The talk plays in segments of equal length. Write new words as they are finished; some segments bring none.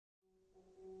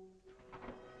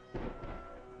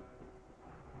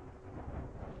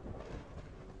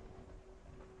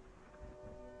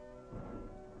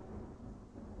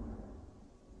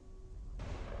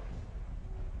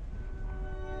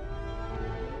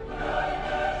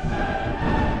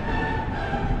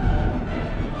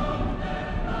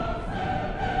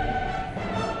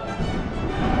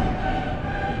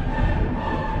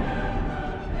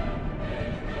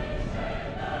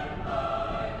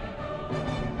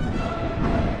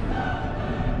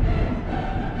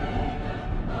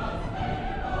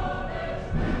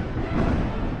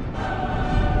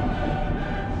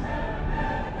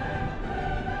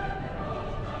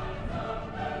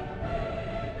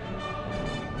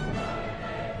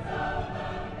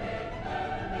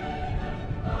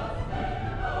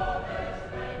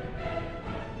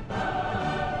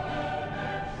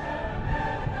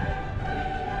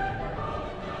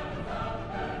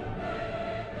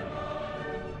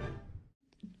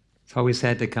It's always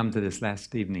sad to come to this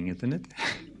last evening, isn't it?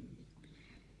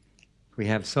 We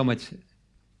have so many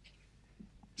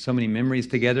memories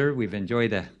together. We've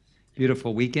enjoyed a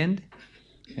beautiful weekend.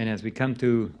 And as we come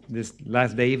to this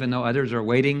last day, even though others are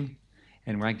waiting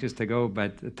and we're anxious to go,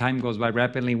 but the time goes by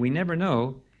rapidly, we never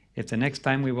know if the next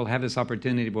time we will have this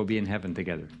opportunity, we'll be in heaven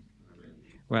together.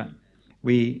 Well,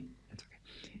 we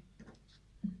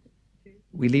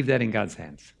leave that in God's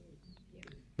hands.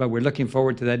 But we're looking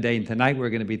forward to that day, and tonight we're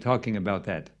going to be talking about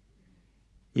that.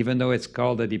 Even though it's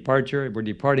called a departure, we're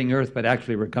departing earth, but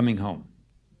actually we're coming home.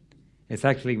 It's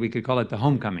actually, we could call it the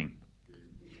homecoming.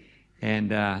 And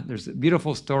there's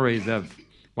beautiful stories of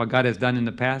what God has done in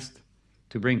the past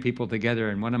to bring people together.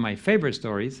 And one of my favorite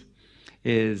stories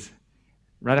is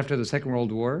right after the Second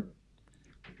World War,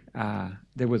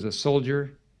 there was a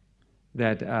soldier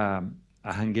that, a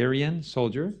Hungarian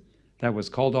soldier that was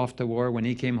called off to war. When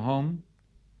he came home,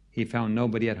 he found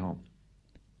nobody at home.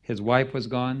 His wife was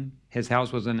gone. His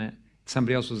house was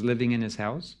somebody else was living in his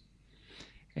house.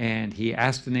 And he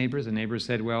asked the neighbors. The neighbors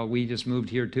said, well, we just moved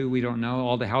here too. We don't know.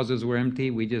 All the houses were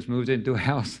empty. We just moved into a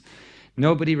house.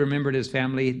 Nobody remembered his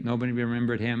family. Nobody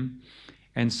remembered him.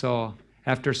 And so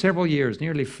after several years,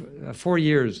 nearly 4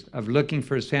 years of looking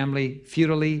for his family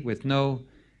futilely with no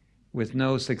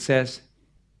success,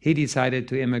 he decided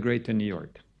to immigrate to New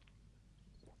York.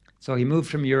 So he moved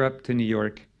from Europe to New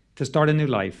York to start a new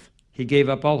life. He gave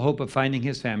up all hope of finding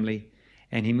his family,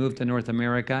 and he moved to North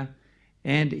America.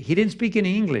 And he didn't speak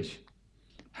any English.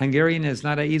 Hungarian is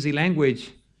not an easy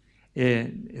language.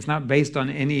 It's not based on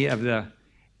any of the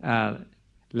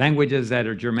languages that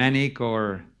are Germanic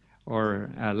or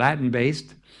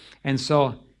Latin-based. And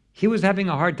so he was having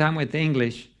a hard time with the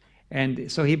English.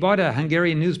 And so he bought a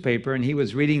Hungarian newspaper, and he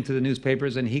was reading to the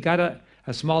newspapers, and he got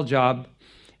a small job,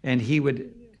 and he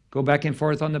would go back and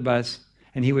forth on the bus,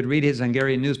 and he would read his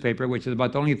Hungarian newspaper, which is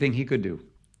about the only thing he could do.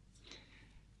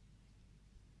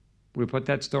 We'll put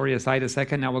that story aside a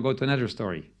second. Now we'll go to another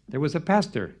story. There was a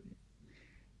pastor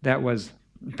that was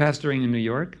pastoring in New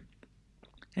York,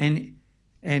 and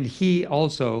he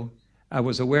also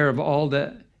was aware of all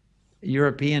the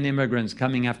European immigrants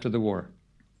coming after the war.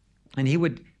 And he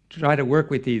would try to work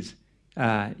with these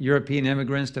European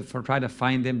immigrants to try to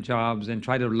find them jobs and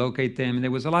try to locate them. And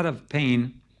there was a lot of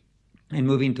pain in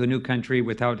moving to a new country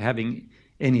without having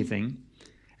anything.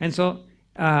 And so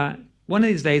one of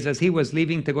these days, as he was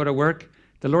leaving to go to work,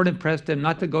 the Lord impressed him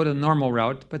not to go the normal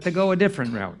route, but to go a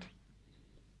different route.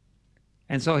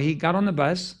 And so he got on the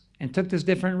bus and took this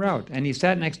different route. And he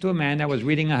sat next to a man that was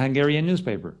reading a Hungarian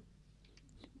newspaper.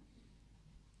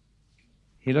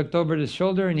 He looked over his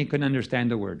shoulder and he couldn't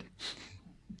understand a word.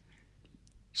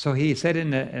 So he said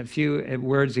in a few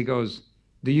words, he goes,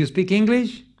 "Do you speak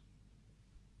English?"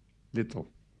 Little.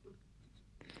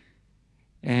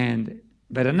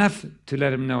 But enough to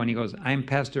let him know. And he goes, "I'm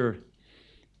Pastor."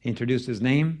 He introduced his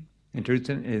name,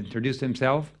 introduced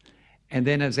himself. And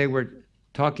then as they were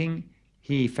talking,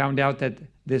 he found out that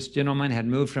this gentleman had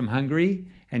moved from Hungary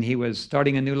and he was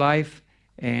starting a new life.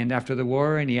 And after the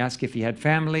war, and he asked if he had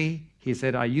family. He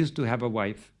said, "I used to have a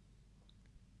wife.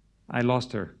 I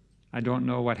lost her. I don't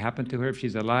know what happened to her, if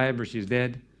she's alive or she's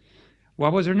dead."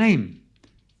 What was her name?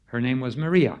 Her name was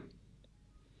Maria.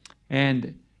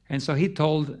 And so he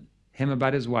told him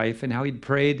about his wife and how he'd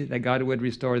prayed that God would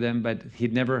restore them, but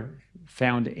he'd never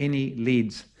found any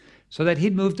leads. So that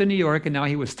he'd moved to New York, and now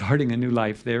he was starting a new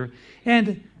life there.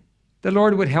 And the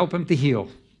Lord would help him to heal.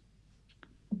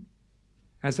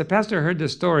 As the pastor heard the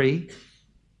story,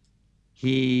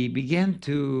 he began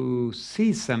to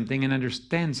see something and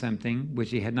understand something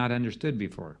which he had not understood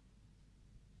before.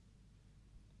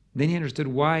 Then he understood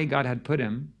why God had put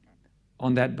him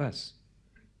on that bus.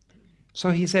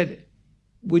 So he said,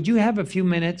 "Would you have a few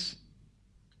minutes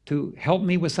to help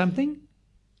me with something?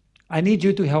 I need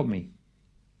you to help me."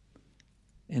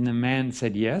 And the man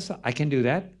said, "Yes, I can do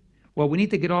that." "Well, we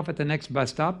need to get off at the next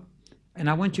bus stop, and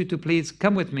I want you to please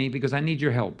come with me because I need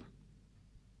your help."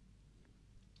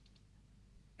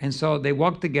 And so they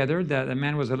walked together. The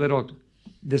man was a little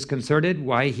disconcerted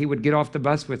why he would get off the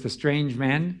bus with a strange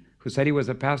man who said he was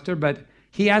a pastor, but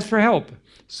he asked for help.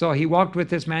 So he walked with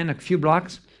this man a few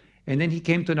blocks, and then he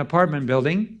came to an apartment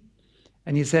building,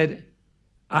 and he said,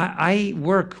 I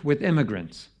work with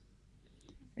immigrants,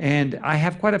 and I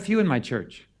have quite a few in my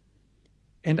church.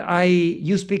 And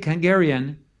you speak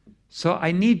Hungarian, so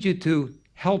I need you to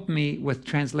help me with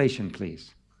translation,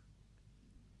 please."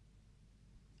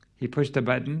 He pushed a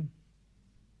button,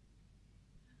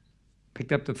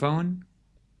 picked up the phone,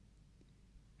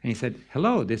 and he said,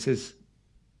 "Hello, this is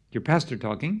your pastor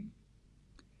talking.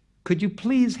 Could you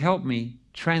please help me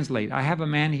translate? I have a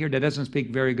man here that doesn't speak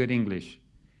very good English.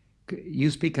 You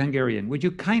speak Hungarian. Would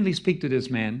you kindly speak to this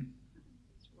man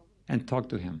and talk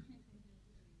to him?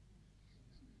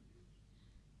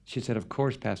 She said, of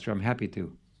course, Pastor, I'm happy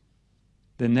to.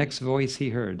 The next voice he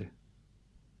heard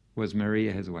was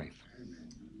Maria, his wife.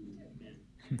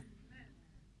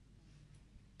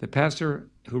 The pastor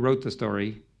who wrote the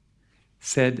story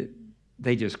said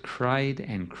they just cried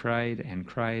and cried and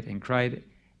cried and cried,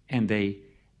 and they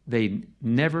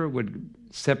never would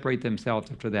separate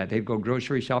themselves after that. They'd go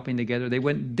grocery shopping together. They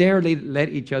wouldn't dare let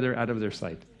each other out of their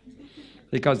sight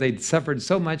because they'd suffered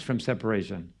so much from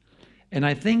separation. And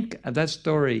I think of that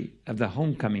story, of the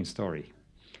homecoming story,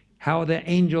 how the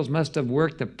angels must have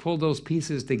worked to pull those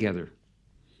pieces together.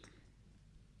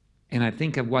 And I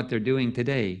think of what they're doing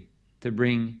today to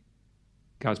bring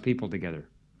God's people together.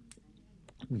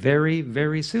 Very,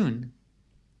 very soon,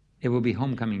 it will be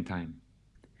homecoming time.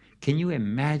 Can you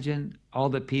imagine all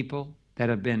the people that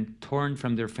have been torn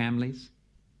from their families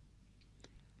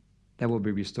that will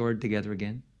be restored together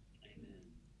again?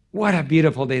 What a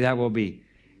beautiful day that will be.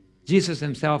 Jesus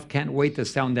himself can't wait to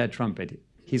sound that trumpet.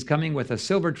 He's coming with a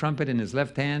silver trumpet in his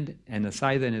left hand and a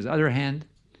scythe in his other hand.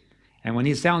 And when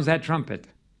he sounds that trumpet,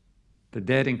 the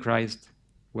dead in Christ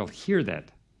will hear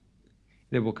that.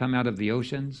 They will come out of the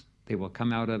oceans. They will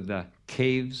come out of the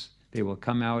caves. They will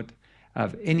come out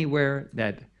of anywhere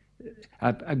that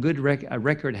a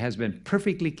record has been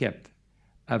perfectly kept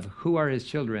of who are his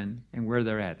children and where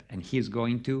they're at. And he's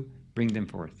going to bring them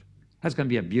forth. That's going to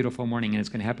be a beautiful morning, and it's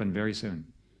going to happen very soon.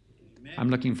 Amen. I'm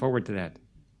looking forward to that.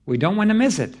 We don't want to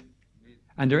miss it.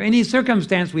 Under any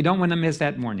circumstance, we don't want to miss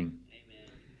that morning.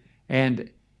 Amen. And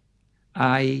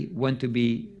I want to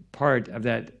be part of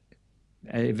that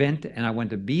event, and I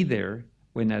want to be there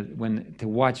when to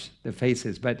watch the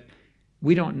faces. But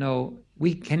we don't know,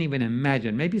 we can't even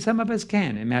imagine. Maybe some of us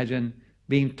can imagine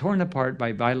being torn apart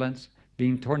by violence,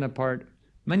 being torn apart.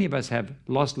 Many of us have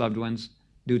lost loved ones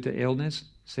due to illness,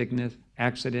 sickness,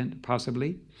 accident,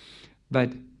 possibly.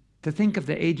 But to think of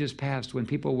the ages past when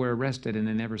people were arrested and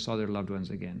they never saw their loved ones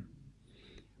again,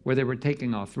 where they were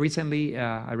taking off. Recently,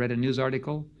 I read a news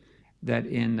article that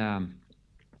in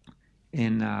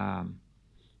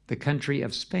the country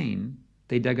of Spain,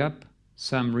 they dug up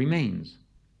some remains.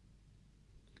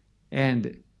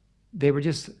 And they were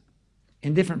just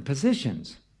in different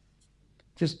positions.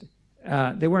 Just,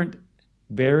 they weren't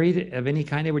buried of any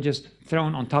kind. They were just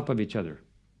thrown on top of each other.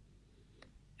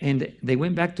 And they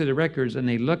went back to the records and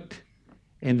they looked,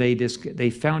 and they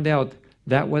found out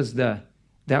that was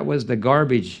the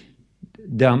garbage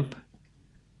dump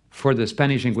for the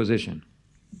Spanish Inquisition.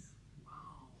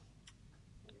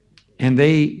 And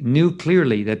they knew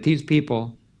clearly that these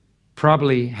people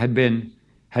probably had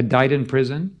died in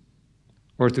prison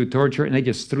or through torture, and they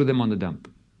just threw them on the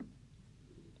dump.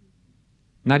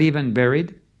 Not even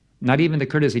buried, not even the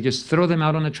courtesy, just throw them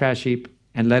out on a trash heap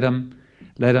and let them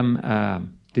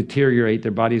deteriorate,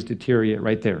 their bodies deteriorate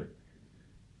right there.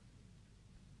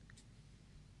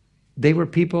 They were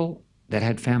people that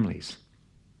had families.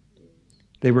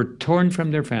 They were torn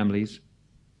from their families,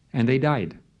 and they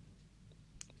died.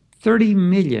 30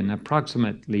 million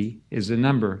approximately is the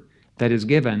number that is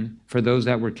given for those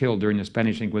that were killed during the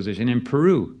Spanish Inquisition. In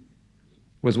Peru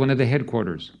was one of the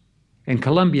headquarters. In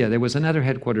Colombia, there was another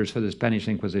headquarters for the Spanish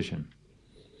Inquisition.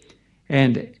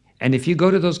 And if you go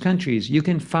to those countries, you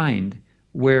can find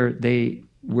where they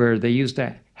used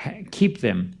to keep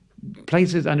them.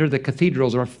 Places under the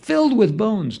cathedrals are filled with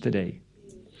bones today.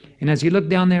 And as you look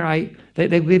down there, they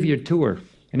give you a tour.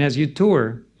 And as you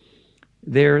tour,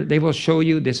 they will show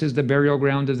you this is the burial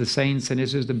ground of the saints, and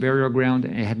this is the burial ground.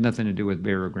 And it had nothing to do with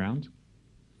burial grounds.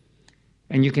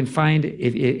 And you can find,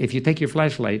 if you take your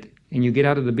flashlight and you get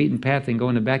out of the beaten path and go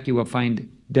in the back, you will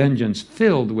find dungeons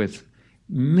filled with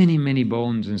many, many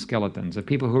bones and skeletons of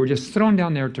people who were just thrown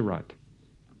down there to rot.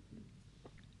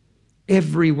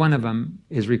 Every one of them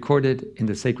is recorded in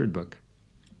the sacred book.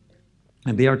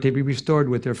 And they are to be restored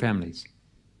with their families.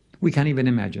 We can't even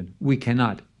imagine. We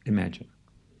cannot imagine.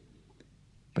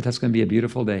 But that's going to be a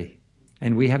beautiful day.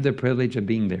 And we have the privilege of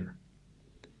being there.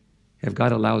 If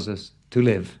God allows us to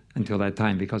live until that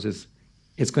time, because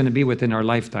it's going to be within our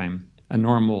lifetime. A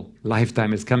normal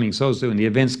lifetime is coming so soon. The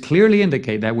events clearly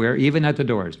indicate that we're even at the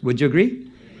doors. Would you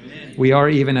agree? Amen. We are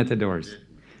even at the doors.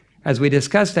 As we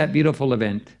discuss that beautiful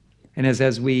event, and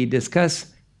as we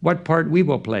discuss what part we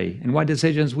will play and what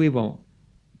decisions we will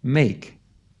make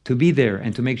to be there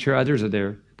and to make sure others are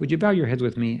there, would you bow your heads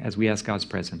with me as we ask God's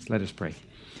presence? Let us pray.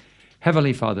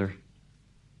 Heavenly Father,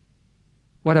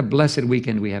 what a blessed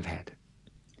weekend we have had.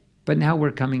 But now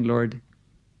we're coming, Lord,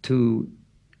 to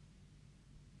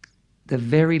the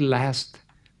very last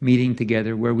meeting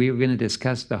together where we were going to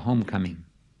discuss the homecoming.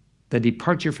 the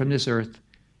departure from this earth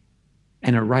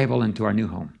and arrival into our new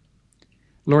home.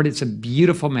 Lord, it's a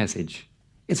beautiful message.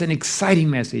 It's an exciting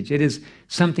message. It is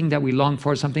something that we long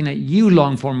for, something that you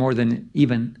long for more than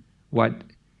even what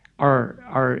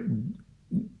our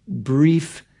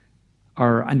brief,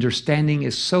 our understanding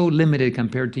is so limited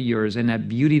compared to yours, and that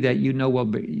beauty that you know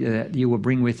that you will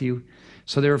bring with you.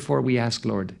 So therefore we ask,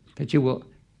 Lord, that you will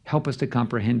help us to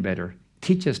comprehend better.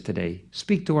 Teach us today.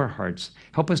 Speak to our hearts.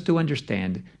 Help us to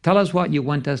understand. Tell us what you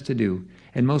want us to do.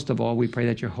 And most of all, we pray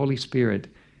that your Holy Spirit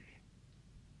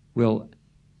will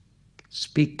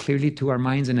speak clearly to our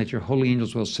minds, and that your holy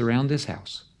angels will surround this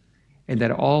house, and that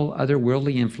all other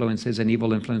worldly influences and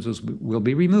evil influences will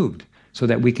be removed, so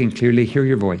that we can clearly hear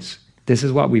your voice. This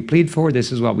is what we plead for.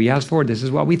 This is what we ask for. This is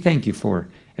what we thank you for.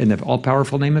 In the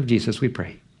all-powerful name of Jesus we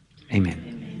pray.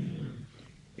 Amen.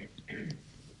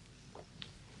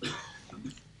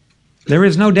 There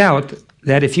is no doubt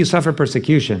that if you suffer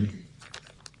persecution,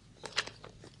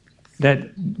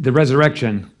 that the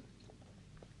resurrection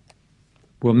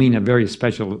will mean a very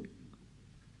special,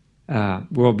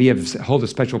 hold a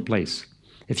special place.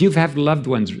 If you've had loved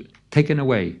ones taken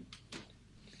away,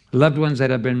 loved ones that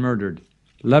have been murdered,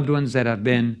 loved ones that have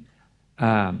been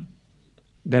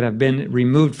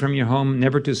removed from your home,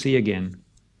 never to see again,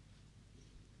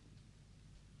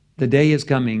 the day is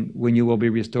coming when you will be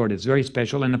restored. It's very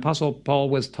special. And Apostle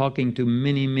Paul was talking to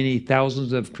many, many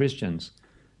thousands of Christians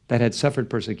that had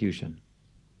suffered persecution.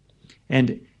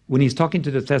 And when he's talking to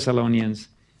the Thessalonians,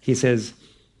 he says,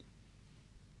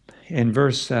 in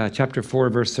chapter 4,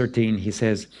 verse 13, he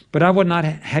says, "But I would not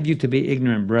have you to be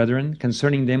ignorant, brethren,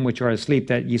 concerning them which are asleep,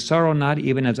 that ye sorrow not,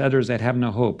 even as others that have no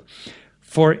hope.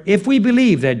 For if we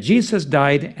believe that Jesus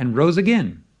died and rose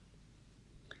again,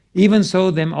 even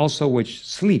so them also which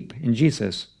sleep in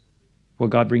Jesus will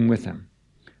God bring with him.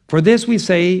 For this we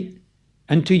say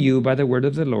unto you by the word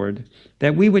of the Lord,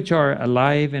 that we which are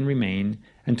alive and remain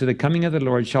unto the coming of the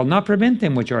Lord shall not prevent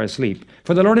them which are asleep.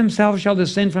 For the Lord himself shall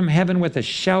descend from heaven with a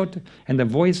shout and the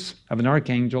voice of an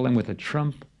archangel and with a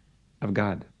trump of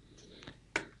God.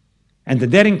 And the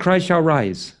dead in Christ shall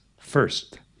rise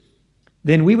first.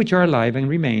 Then we which are alive and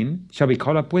remain shall be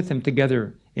caught up with him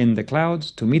together in the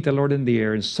clouds to meet the Lord in the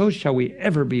air, and so shall we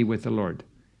ever be with the Lord."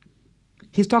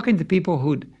 He's talking to people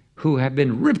who have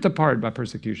been ripped apart by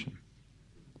persecution.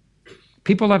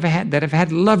 People that have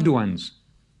had loved ones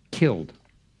killed,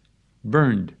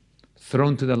 burned,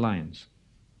 thrown to the lions.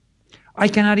 I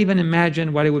cannot even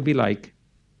imagine what it would be like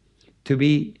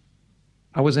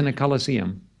I was in a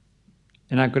Colosseum,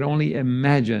 and I could only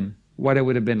imagine what it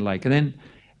would have been like. And then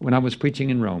when I was preaching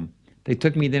in Rome, they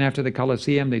took me then after the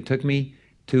Colosseum, they took me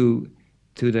to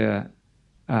the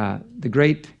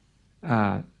great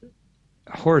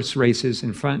horse races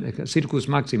in front, Circus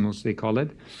Maximus they call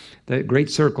it, the great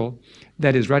circle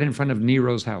that is right in front of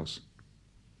Nero's house,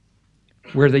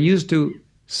 where they used to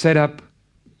set up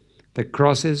the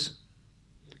crosses,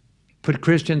 put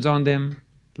Christians on them,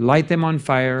 light them on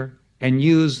fire, and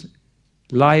use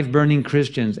live burning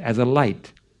Christians as a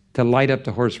light to light up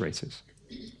the horse races.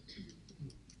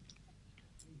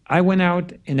 I went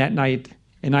out in that night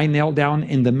and I knelt down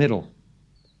in the middle.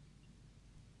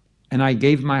 And I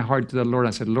gave my heart to the Lord.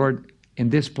 I said, "Lord, in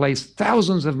this place,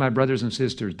 thousands of my brothers and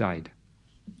sisters died,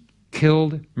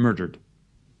 killed, murdered.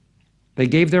 They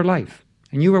gave their life,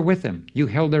 and you were with them. You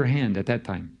held their hand at that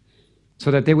time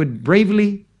so that they would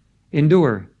bravely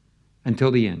endure until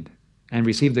the end and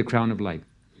receive the crown of life.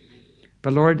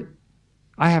 But Lord,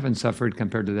 I haven't suffered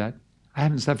compared to that. I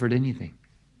haven't suffered anything.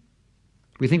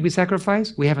 We think we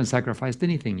sacrifice? We haven't sacrificed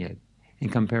anything yet in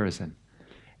comparison.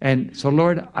 And so,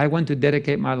 Lord, I want to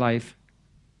dedicate my life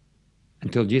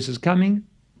until Jesus' coming,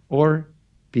 or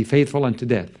be faithful unto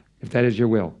death, if that is your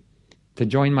will, to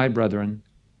join my brethren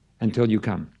until you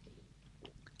come."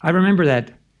 I remember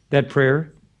that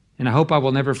prayer, and I hope I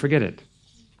will never forget it.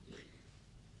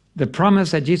 The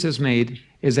promise that Jesus made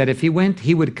is that if he went,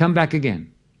 he would come back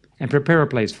again and prepare a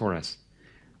place for us.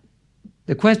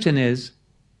 The question is,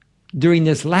 during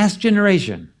this last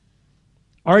generation,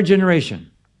 our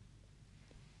generation,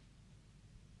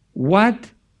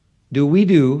 what do we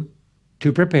do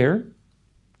to prepare?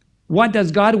 What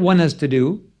does God want us to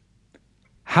do?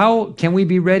 How can we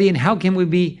be ready, and how can we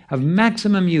be of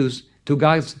maximum use to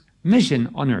God's mission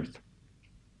on earth?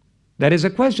 That is a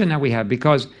question that we have,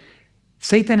 because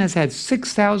Satan has had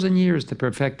 6,000 years to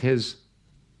perfect his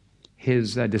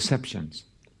deceptions.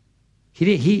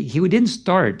 He didn't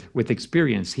start with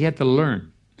experience. He had to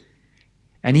learn.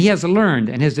 And he has learned,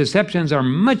 and his deceptions are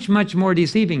much, much more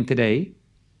deceiving today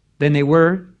than they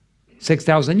were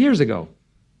 6,000 years ago,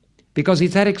 because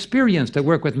he's had experience to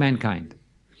work with mankind.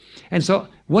 And so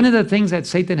one of the things that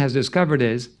Satan has discovered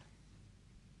is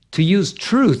to use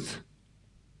truth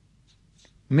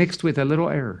mixed with a little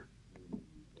error.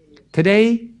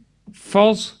 Today,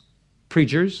 false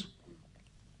preachers,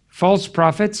 false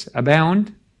prophets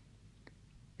abound,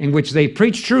 in which they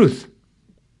preach truth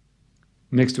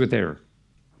mixed with error.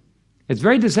 It's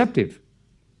very deceptive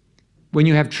when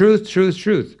you have truth, truth,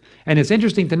 truth. And it's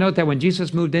interesting to note that when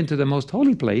Jesus moved into the most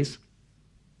holy place,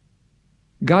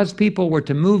 God's people were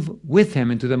to move with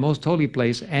him into the most holy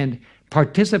place and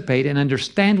participate and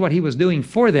understand what he was doing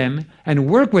for them and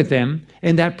work with them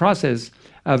in that process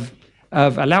of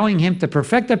allowing him to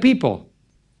perfect the people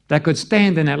that could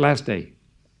stand in that last day.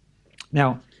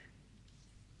 Now,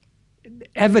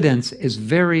 evidence is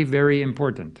very, very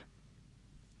important.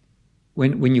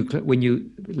 When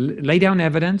you lay down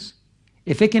evidence,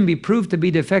 if it can be proved to be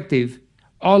defective,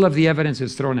 all of the evidence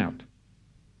is thrown out.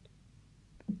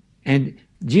 And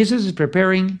Jesus is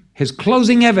preparing his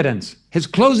closing evidence, his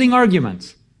closing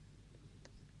arguments.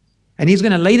 And he's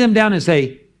going to lay them down and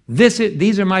say,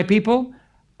 these are my people.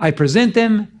 I present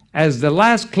them as the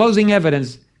last closing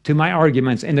evidence to my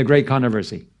arguments in the great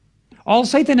controversy. All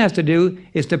Satan has to do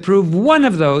is to prove one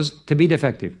of those to be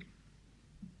defective.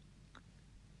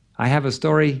 I have a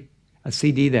story, a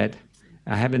CD that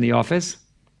I have in the office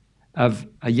of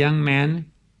a young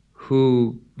man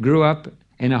who grew up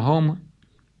in a home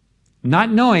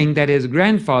not knowing that his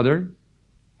grandfather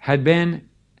had been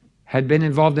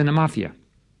involved in the mafia.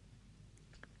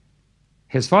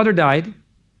 His father died.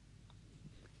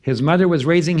 His mother was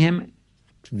raising him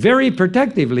very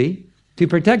protectively to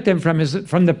protect him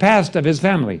from the past of his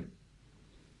family.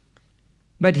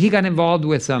 But he got involved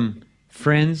with some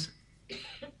friends,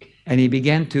 and he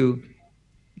began to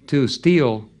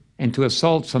steal and to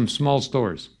assault some small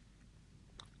stores.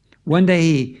 One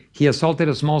day he assaulted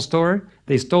a small store.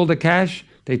 They stole the cash.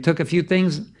 They took a few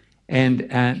things, and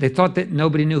they thought that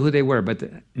nobody knew who they were. But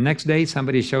the next day,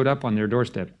 somebody showed up on their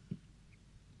doorstep.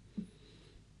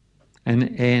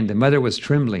 And the mother was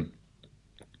trembling.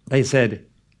 They said,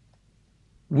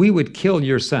 "We would kill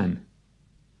your son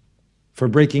for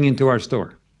breaking into our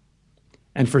store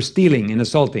and for stealing and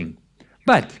assaulting.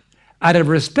 But out of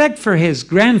respect for his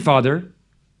grandfather,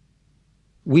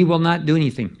 we will not do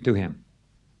anything to him.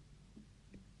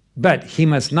 But he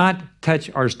must not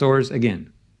touch our stores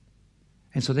again."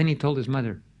 And so then he told his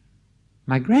mother,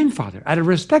 "My grandfather, out of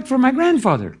respect for my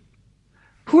grandfather.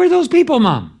 Who are those people,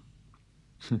 Mom?"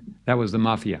 That was the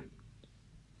mafia.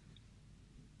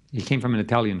 He came from an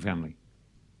Italian family.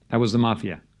 That was the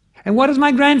mafia. "And what does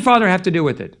my grandfather have to do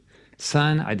with it?"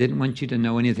 "Son, I didn't want you to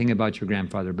know anything about your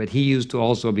grandfather, but he used to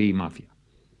also be mafia."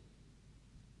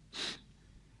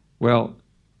 Well,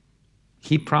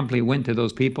 he promptly went to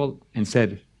those people and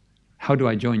said, "How do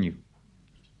I join you?"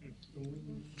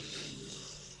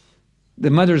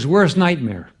 The mother's worst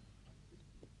nightmare.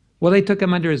 Well, they took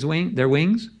him under their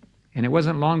wings, and it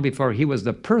wasn't long before he was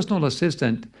the personal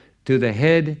assistant to the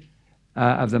head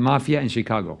of the mafia in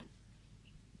Chicago.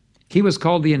 He was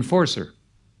called the enforcer.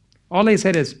 All they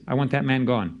said is, "I want that man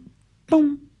gone."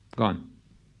 Boom, gone.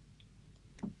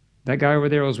 "That guy over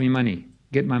there owes me money.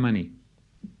 Get my money,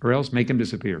 or else make him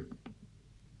disappear."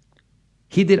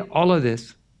 He did all of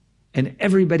this, and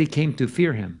everybody came to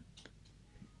fear him.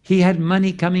 He had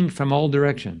money coming from all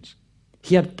directions.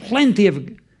 He had plenty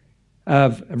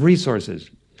of resources.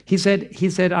 He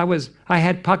said, I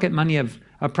had pocket money of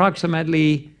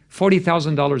approximately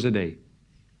 $40,000 a day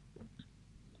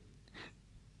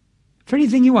for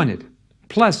anything you wanted,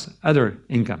 plus other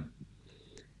income.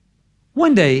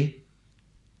 One day,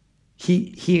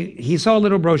 he saw a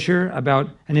little brochure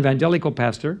about an evangelical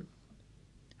pastor,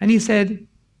 and he said,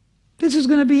 "This is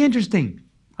going to be interesting.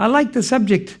 I like the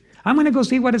subject. I'm going to go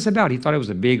see what it's about." He thought it was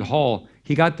a big hall.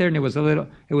 He got there, and it was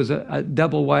a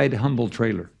double-wide Humble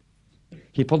trailer.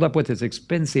 He pulled up with his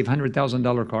expensive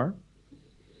 $100,000 car.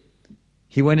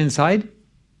 He went inside,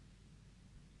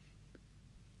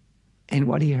 and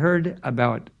what he heard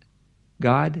about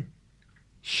God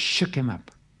shook him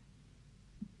up.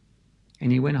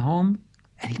 And he went home,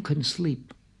 and he couldn't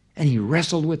sleep. And he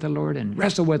wrestled with the Lord and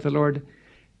wrestled with the Lord.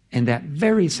 And that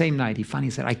very same night, he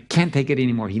finally said, "I can't take it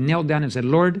anymore." He knelt down and said,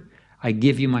 "Lord, I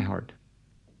give you my heart.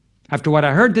 After what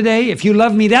I heard today, if you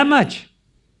love me that much,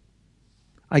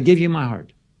 I give you my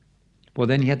heart." Well,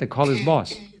 then he had to call his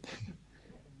boss.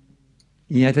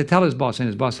 He had to tell his boss, and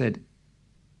his boss said,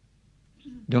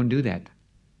 "Don't do that.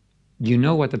 You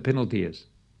know what the penalty is.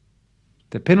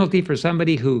 The penalty for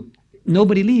somebody who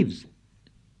nobody leaves,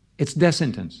 it's death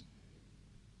sentence."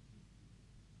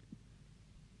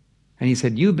 And he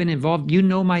said, "You've been involved. You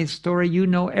know my story. You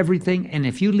know everything. And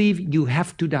if you leave, you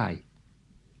have to die.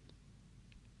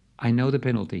 I know the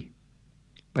penalty,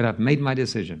 but I've made my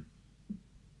decision.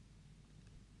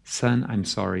 Son, I'm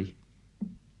sorry,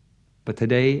 but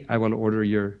today I will order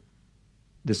your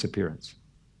disappearance.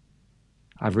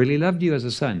 I've really loved you as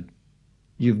a son.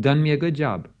 You've done me a good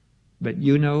job, but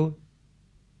you know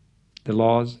the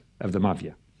laws of the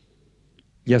mafia.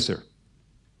 Yes, sir.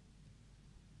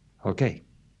 Okay.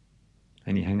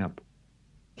 And he hung up.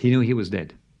 He knew he was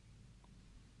dead.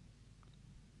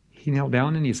 He knelt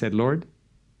down and he said, Lord,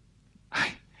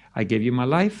 I gave you my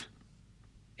life.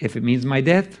 If it means my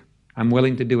death, I'm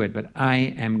willing to do it, but I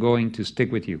am going to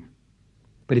stick with you.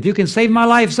 But if you can save my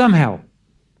life somehow.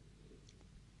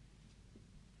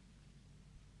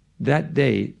 That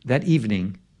day, that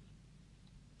evening,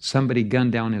 somebody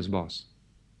gunned down his boss.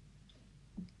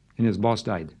 And his boss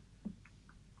died.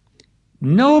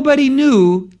 Nobody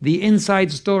knew the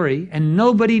inside story, and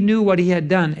nobody knew what he had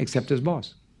done except his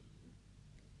boss.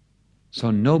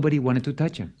 So nobody wanted to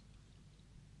touch him.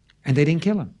 And they didn't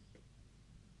kill him.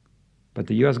 But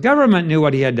the U.S. government knew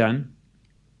what he had done,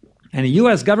 and the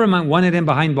U.S. government wanted him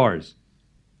behind bars.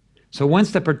 So once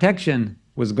the protection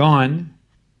was gone,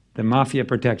 the mafia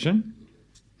protection,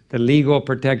 the legal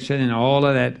protection, and all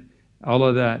of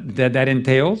that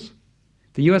entails,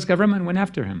 the U.S. government went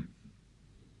after him.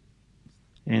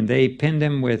 And they pinned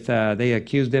him with, they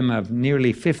accused him of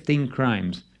nearly 15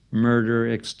 crimes: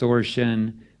 murder,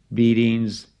 extortion,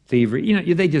 beatings, thievery. You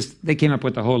know, they came up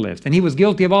with the whole list. And he was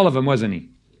guilty of all of them, wasn't he?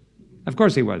 Of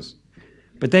course he was.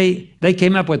 But they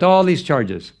came up with all these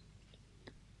charges.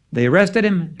 They arrested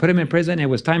him, put him in prison, and it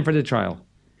was time for the trial.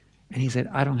 And he said,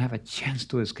 I don't have a chance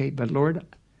to escape, but Lord,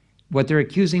 what they're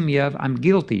accusing me of, I'm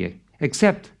guilty,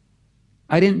 except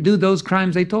I didn't do those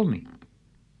crimes they told me.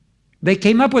 They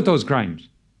came up with those crimes.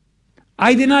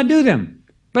 I did not do them,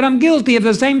 but I'm guilty of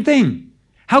the same thing.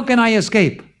 How can I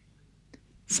escape?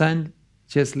 Son,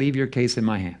 just leave your case in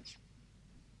my hands.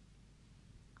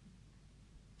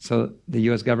 So the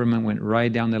U.S. government went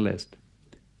right down the list,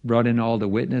 brought in all the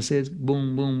witnesses,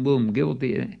 boom, boom, boom,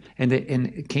 guilty. And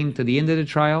it came to the end of the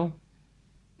trial.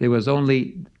 It was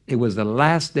the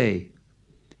last day.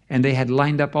 And they had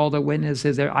lined up all the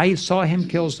witnesses there. I saw him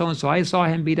kill so-and-so. I saw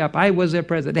him beat up. I was their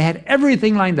president. They had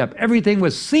everything lined up. Everything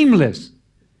was seamless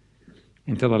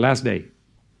until the last day.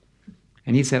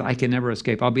 And he said, I can never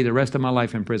escape. I'll be the rest of my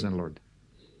life in prison, Lord.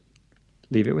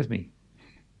 Leave it with me.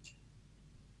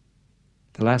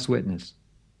 The last witness.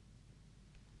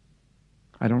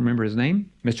 I don't remember his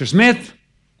name. Mr. Smith,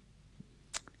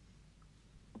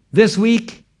 this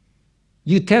week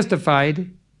you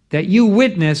testified that you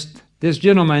witnessed this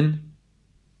gentleman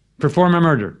perform a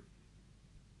murder.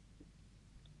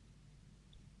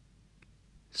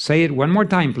 Say it one more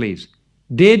time, please.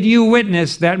 Did you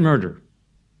witness that murder?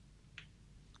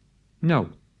 No.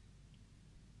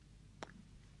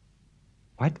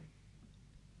 What?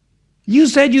 You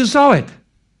said you saw it.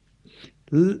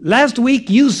 Last week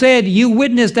you said you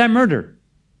witnessed that murder.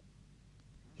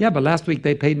 Yeah, but last week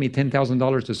they paid me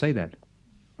 $10,000 to say that.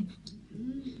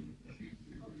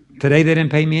 Today they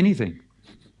didn't pay me anything.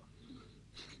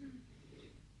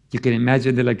 You can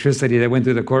imagine the electricity that went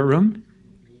through the courtroom.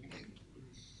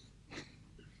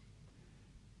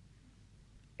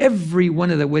 Every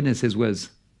one of the witnesses was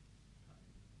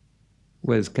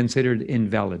considered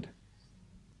invalid.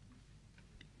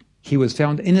 He was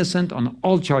found innocent on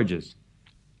all charges.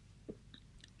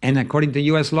 And according to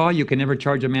U.S. law, you can never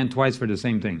charge a man twice for the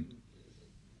same thing.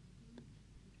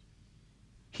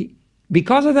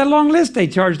 Because of that long list they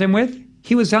charged him with,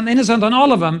 he was found innocent on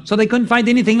all of them, so they couldn't find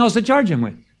anything else to charge him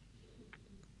with.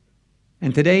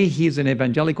 And today he's an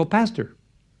evangelical pastor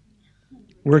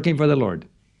working for the Lord.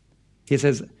 He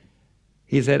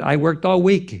said, I worked all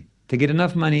week to get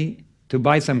enough money to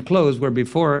buy some clothes where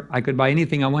before I could buy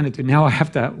anything I wanted to. Now I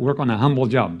have to work on a humble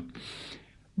job.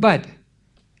 But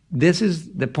this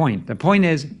is the point. The point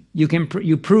is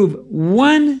you prove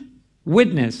one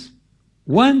witness,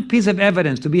 one piece of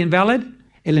evidence to be invalid,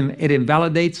 it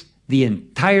invalidates the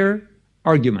entire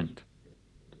argument.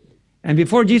 And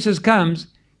before Jesus comes,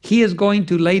 he is going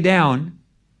to lay down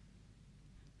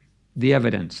the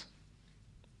evidence.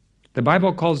 The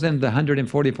Bible calls them the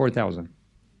 144,000.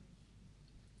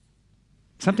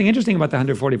 Something interesting about the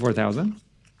 144,000.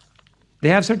 They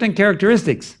have certain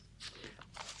characteristics.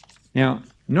 Now,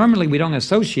 normally we don't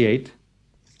associate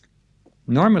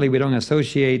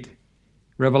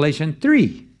Revelation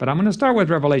 3, but I'm going to start with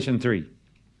Revelation 3.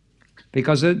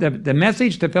 Because the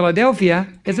message to Philadelphia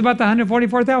is about the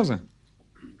 144,000.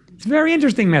 It's a very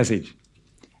interesting message.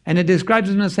 And it describes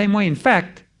them in the same way. In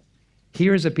fact,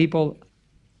 here is a people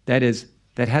that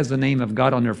has the name of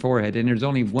God on their forehead. And there's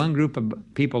only one group of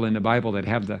people in the Bible that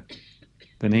have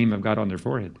the name of God on their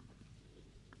forehead.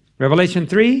 Revelation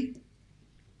 3,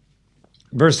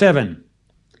 verse 7.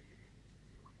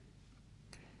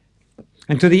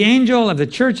 And to the angel of the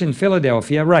church in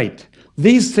Philadelphia write,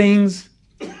 these things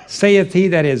saith he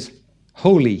that is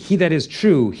holy, he that is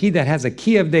true, he that has a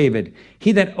key of David,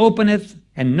 he that openeth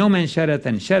and no man shutteth,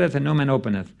 and shutteth and no man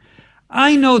openeth.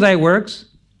 I know thy works.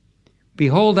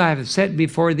 Behold, I have set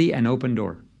before thee an open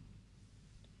door.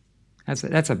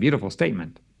 That's a beautiful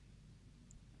statement.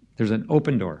 There's an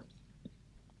open door.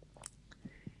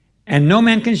 And no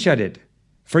man can shut it.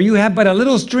 For you have but a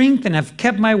little strength, and have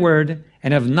kept my word,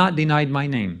 and have not denied my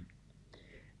name.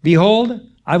 Behold,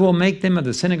 I will make them of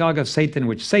the synagogue of Satan,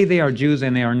 which say they are Jews,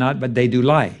 and they are not, but they do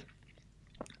lie.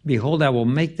 Behold, I will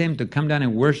make them to come down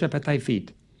and worship at thy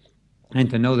feet, and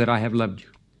to know that I have loved you.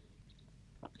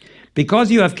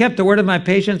 Because you have kept the word of my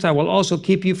patience, I will also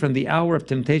keep you from the hour of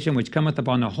temptation which cometh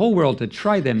upon the whole world to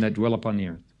try them that dwell upon the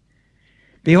earth.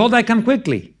 Behold, I come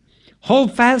quickly.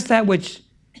 Hold fast that which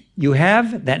you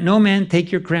have, that no man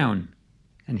take your crown.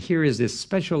 And here is this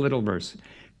special little verse.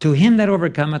 To him that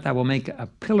overcometh, I will make a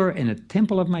pillar in a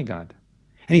temple of my God.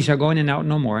 And he shall go in and out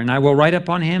no more. And I will write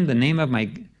upon him the name of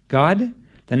my God,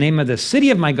 the name of the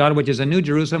city of my God, which is a new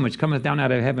Jerusalem, which cometh down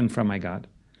out of heaven from my God.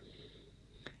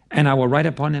 And I will write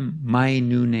upon him my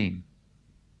new name.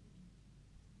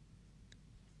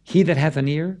 He that hath an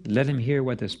ear, let him hear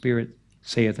what the Spirit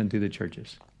saith unto the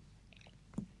churches.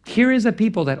 Here is a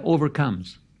people that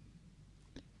overcomes.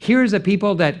 Here is a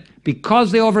people that,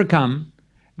 because they overcome,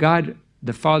 God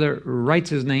the Father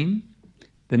writes his name.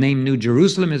 The name New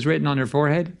Jerusalem is written on her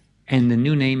forehead, and the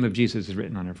new name of Jesus is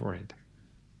written on her forehead.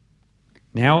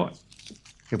 Now,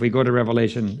 if we go to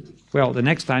Revelation, well, the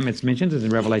next time it's mentioned is in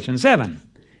Revelation 7.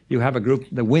 You have a group,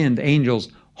 the wind, angels,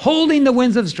 holding the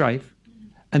winds of strife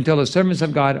until the servants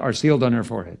of God are sealed on her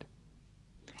forehead.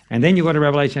 And then you go to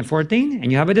Revelation 14,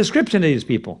 and you have a description of these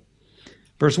people.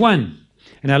 Verse 1,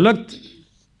 and I looked,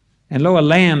 and lo, a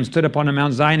lamb stood upon the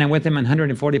Mount Zion, and with him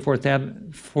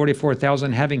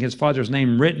 144,000, having his Father's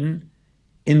name written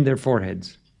in their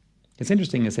foreheads. It's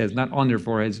interesting, it says, not on their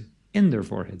foreheads, in their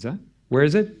foreheads. Huh? Where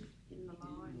is it?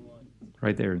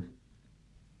 Right there.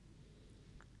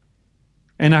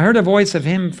 And I heard a voice of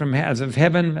him from as of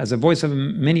heaven, as a voice of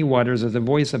many waters, as the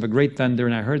voice of a great thunder,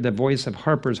 and I heard the voice of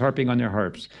harpers harping on their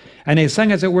harps. And they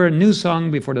sang, as it were, a new song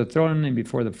before the throne and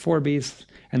before the four beasts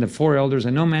and the four elders,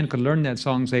 and no man could learn that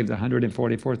song save the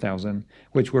 144,000,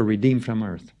 which were redeemed from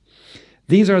earth.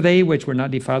 These are they which were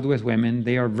not defiled with women.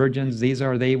 They are virgins. These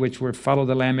are they which were follow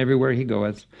the Lamb everywhere he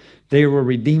goeth. They were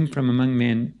redeemed from among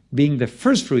men, being the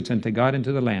firstfruits unto God and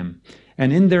to the Lamb.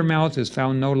 And in their mouths is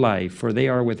found no lie, for they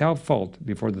are without fault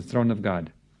before the throne of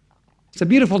God. It's a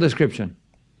beautiful description.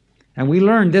 And we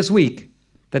learned this week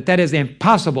that that is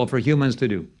impossible for humans to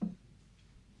do.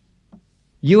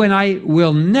 You and I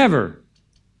will never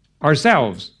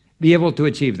ourselves be able to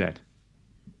achieve that.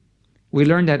 We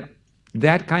learned that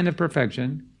that kind of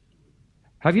perfection.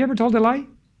 Have you ever told a lie?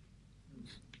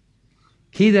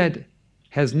 He that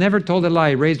has never told a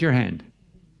lie, raise your hand.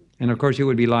 And of course you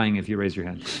would be lying if you raise your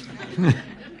hand.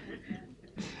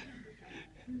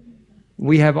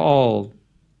 We have all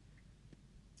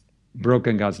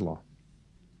broken God's law.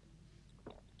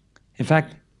 In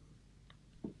fact,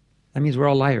 that means we're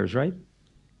all liars, right?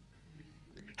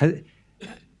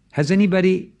 Has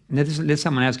anybody, let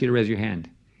someone ask you to raise your hand.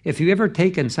 If you've ever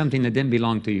taken something that didn't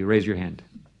belong to you, raise your hand.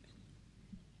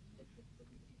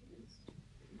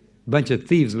 Bunch of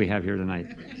thieves we have here tonight.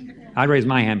 I raise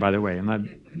my hand, by the way. I'm not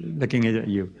looking at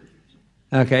you.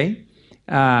 Okay.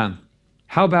 How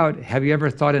about, have you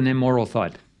ever thought an immoral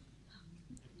thought?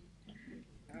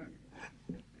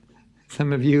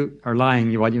 Some of you are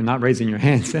lying while you're not raising your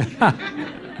hands.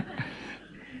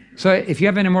 So if you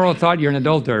have an immoral thought, you're an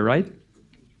adulterer, right?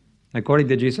 According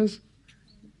to Jesus?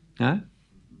 Huh?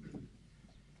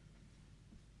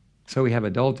 So we have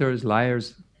adulterers,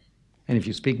 liars, and if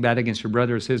you speak bad against your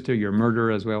brother or sister, you're a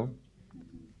murderer as well.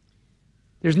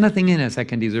 There's nothing in us that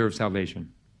can deserve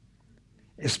salvation.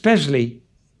 Especially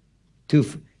to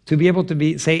be able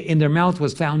to say, in their mouth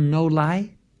was found no lie.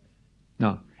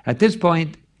 No. At this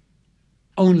point,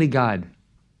 only God.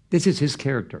 This is his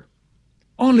character.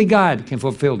 Only God can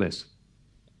fulfill this.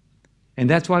 And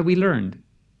that's why we learned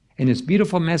in this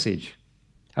beautiful message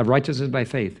of righteousness by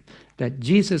faith that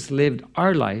Jesus lived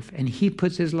our life, and he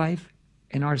puts his life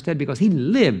in our stead because he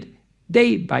lived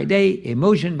day by day,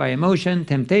 emotion by emotion,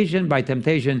 temptation by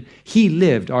temptation. He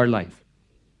lived our life.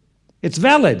 It's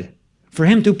valid for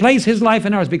him to place his life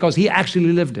in ours because he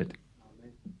actually lived it.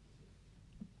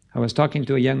 I was talking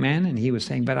to a young man, and he was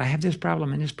saying, but I have this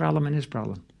problem and this problem and this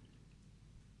problem.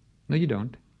 No, you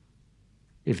don't.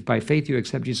 If by faith you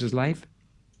accept Jesus' life,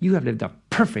 you have lived a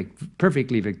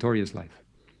perfectly victorious life.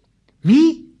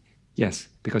 Me? Yes,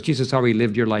 because Jesus already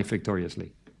lived your life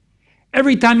victoriously.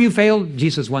 Every time you fail,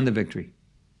 Jesus won the victory.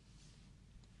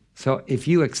 So if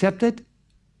you accept it,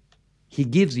 he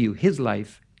gives you his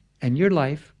life, and your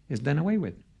life is done away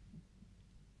with.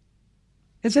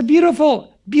 It's a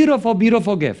beautiful, beautiful,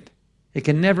 beautiful gift. It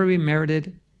can never be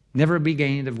merited, never be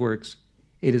gained of works.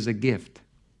 It is a gift.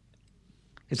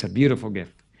 It's a beautiful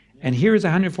gift. And here is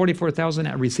 144,000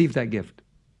 that received that gift.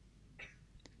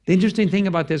 The interesting thing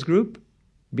about this group,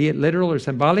 be it literal or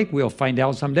symbolic, we'll find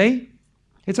out someday.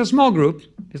 It's a small group.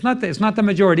 It's not the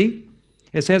majority.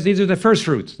 It says these are the first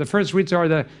fruits. The first fruits are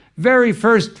the very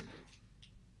first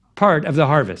part of the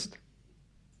harvest.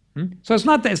 So it's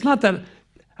not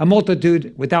a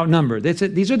multitude without number.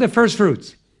 These are the first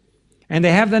fruits. And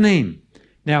they have the name.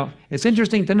 Now, it's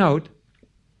interesting to note,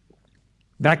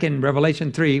 back in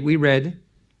Revelation 3, we read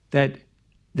that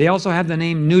they also have the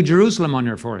name New Jerusalem on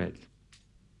their forehead.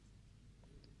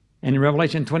 And in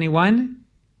Revelation 21,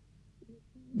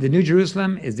 the New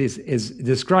Jerusalem is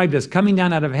described as coming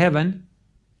down out of heaven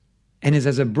and is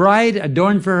as a bride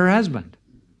adorned for her husband.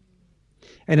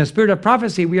 In the spirit of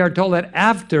prophecy, we are told that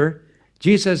after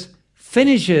Jesus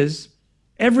finishes,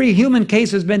 every human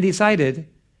case has been decided,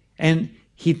 and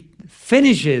he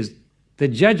finishes the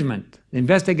judgment, the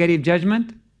investigative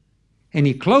judgment, and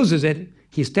he closes it,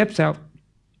 he steps out,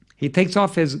 he takes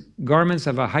off his garments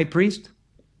of a high priest,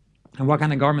 and what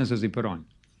kind of garments does he put on?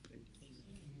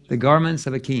 The garments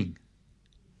of a king.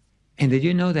 And did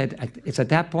you know that it's at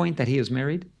that point that he is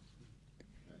married?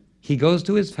 He goes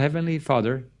to his heavenly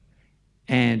Father,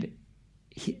 and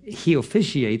he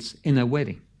officiates in a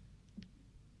wedding.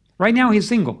 Right now he's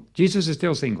single. Jesus is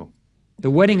still single. The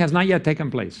wedding has not yet taken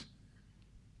place.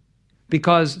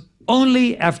 Because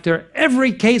only after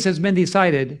every case has been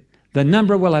decided, the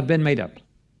number will have been made up.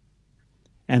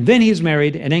 And then he's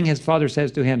married, and then his father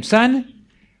says to him, "Son,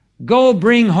 go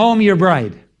bring home your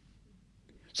bride."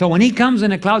 So when he comes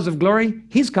in the clouds of glory,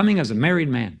 he's coming as a married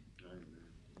man.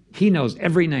 He knows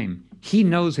every name. He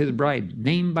knows his bride,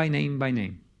 name by name by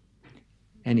name.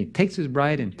 And he takes his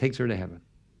bride and takes her to heaven.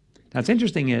 Now, what's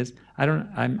interesting is,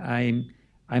 I'm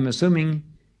assuming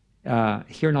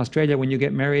here in Australia, when you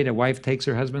get married, a wife takes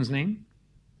her husband's name.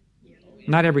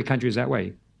 Not every country is that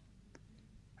way.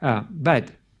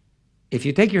 But if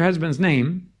you take your husband's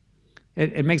name,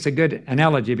 it makes a good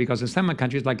analogy, because in some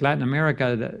countries like Latin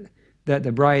America,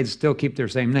 the brides still keep their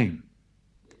same name.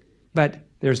 But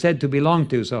they're said to belong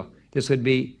to, so this would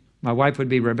be, my wife would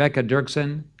be Rebecca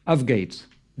Dirksen of Gates,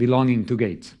 belonging to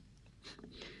Gates.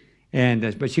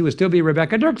 But she would still be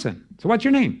Rebecca Dirksen. So what's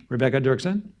your name? Rebecca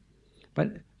Dirksen.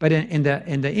 But in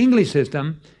the English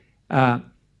system,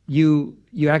 you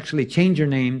actually change your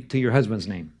name to your husband's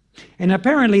name. And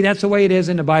apparently that's the way it is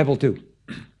in the Bible too.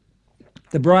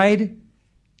 The bride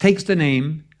takes the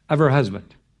name of her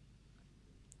husband.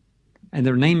 And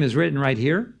their name is written right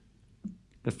here.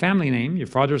 The family name, your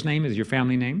father's name is your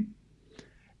family name.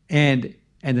 And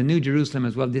the New Jerusalem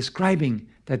as well, describing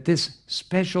that this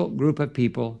special group of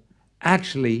people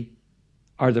actually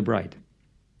are the bride,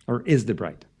 or is the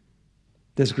bride,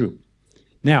 this group.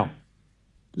 Now,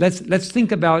 let's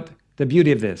think about the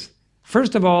beauty of this.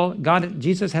 First of all,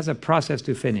 Jesus has a process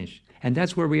to finish, and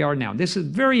that's where we are now. This is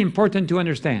very important to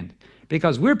understand,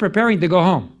 because we're preparing to go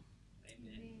home.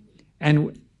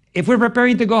 And if we're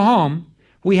preparing to go home,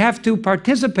 we have to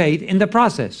participate in the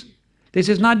process. This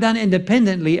is not done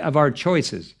independently of our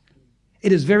choices.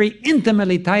 It is very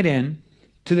intimately tied in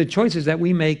to the choices that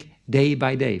we make day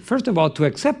by day. First of all, to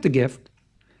accept the gift.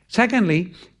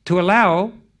 Secondly, to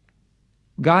allow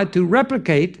God to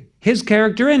replicate his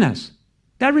character in us.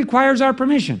 That requires our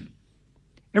permission.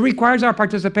 It requires our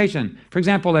participation. For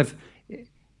example, if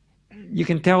you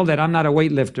can tell that I'm not a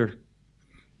weightlifter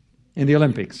in the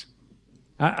Olympics.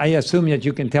 I assume that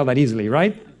you can tell that easily,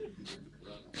 right?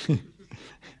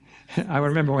 I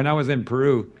remember when I was in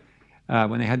Peru,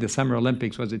 when they had the Summer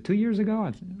Olympics, was it 2 years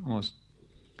ago? Almost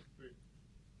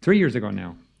 3 years ago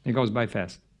now. It goes by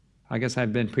fast. I guess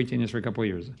I've been preaching this for a couple of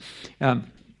years.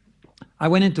 I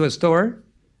went into a store,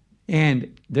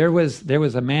 and there was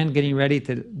a man getting ready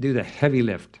to do the heavy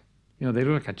lift. You know, they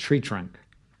look like a tree trunk.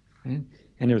 Right?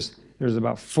 And there's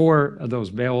about 4 of those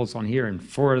bales on here and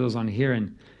 4 of those on here,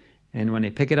 and when they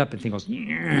pick it up, the thing goes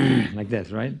like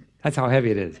this, right? That's how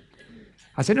heavy it is.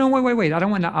 I said, no, wait. I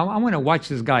want to watch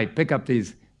this guy pick up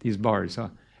these bars.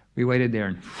 So we waited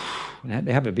there, and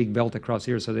they have a big belt across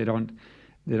here so they don't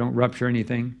rupture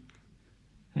anything.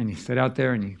 And he stood out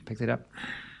there and he picked it up.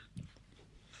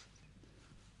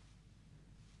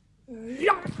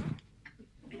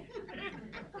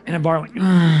 And the bar went.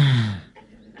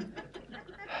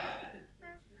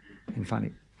 And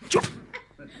finally,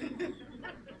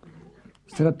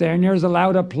 stood up there, and there's a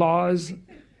loud applause.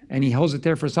 And he holds it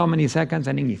there for so many seconds,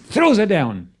 and then he throws it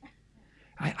down.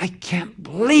 I can't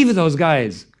believe those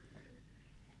guys.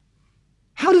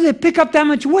 How do they pick up that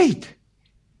much weight?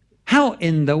 How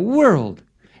in the world?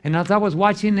 And as I was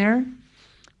watching there,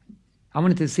 I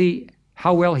wanted to see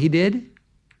how well he did.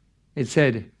 It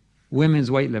said,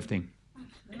 women's weightlifting.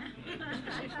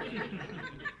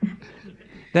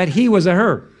 That he was a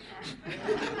her.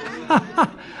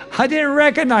 I didn't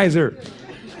recognize her.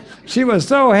 She was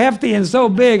so hefty and so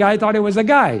big, I thought it was a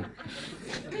guy.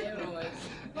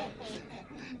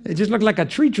 It just looked like a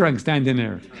tree trunk standing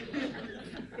there.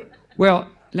 Well,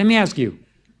 let me ask you,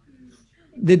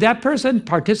 did that person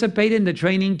participate in the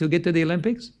training to get to the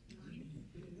Olympics?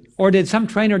 Or did some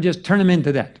trainer just turn him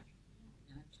into that?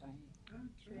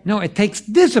 No, it takes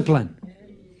discipline.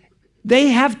 They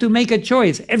have to make a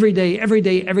choice every day, every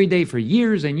day, every day for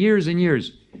years and years and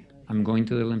years. I'm going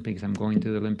to the Olympics, I'm going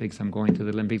to the Olympics, I'm going to the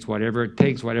Olympics, whatever it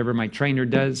takes, whatever my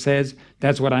trainer says,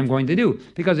 that's what I'm going to do.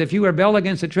 Because if you rebel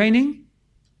against the training,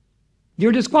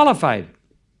 you're disqualified.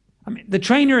 I mean, the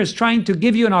trainer is trying to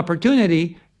give you an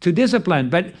opportunity to discipline,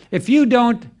 but if you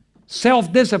don't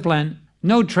self-discipline,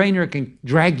 no trainer can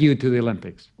drag you to the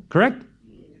Olympics. Correct?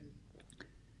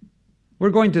 We're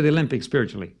going to the Olympics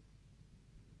spiritually.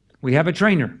 We have a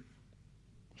trainer.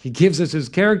 He gives us his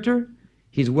character.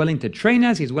 He's willing to train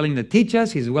us. He's willing to teach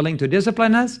us. He's willing to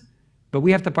discipline us. But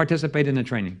we have to participate in the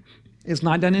training. It's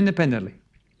not done independently.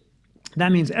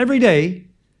 That means every day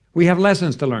we have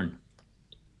lessons to learn.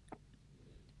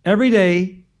 Every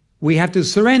day we have to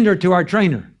surrender to our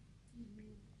trainer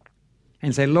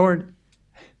and say, Lord,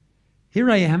 here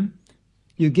I am.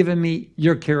 You've given me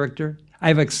your character.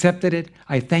 I've accepted it.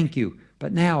 I thank you.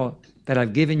 But now that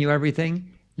I've given you everything,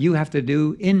 you have to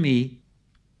do in me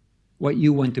what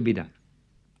you want to be done.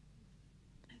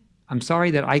 I'm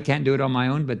sorry that I can't do it on my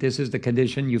own, but this is the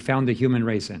condition you found the human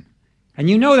race in. And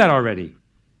you know that already.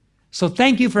 So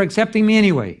thank you for accepting me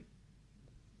anyway.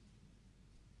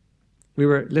 We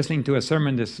were listening to a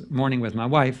sermon this morning with my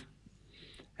wife,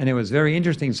 and it was a very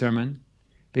interesting sermon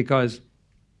because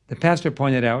the pastor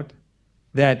pointed out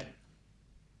that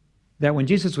when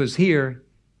Jesus was here,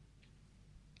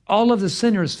 all of the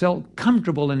sinners felt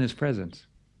comfortable in his presence.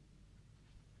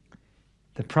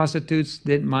 The prostitutes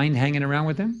didn't mind hanging around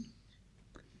with him.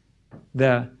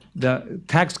 The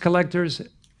tax collectors,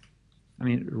 I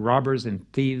mean, robbers and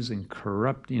thieves and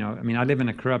corrupt, I live in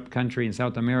a corrupt country in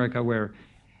South America where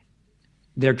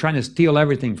they're trying to steal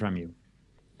everything from you.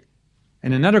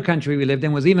 And another country we lived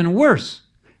in was even worse.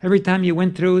 Every time you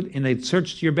went through and they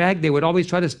searched your bag, they would always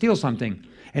try to steal something.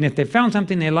 And if they found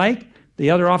something they liked, the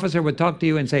other officer would talk to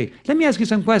you and say, let me ask you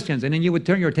some questions. And then you would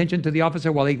turn your attention to the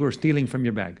officer while they were stealing from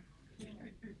your bag.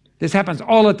 This happens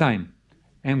all the time.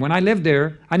 And when I lived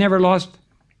there, I never lost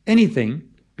anything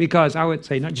because I would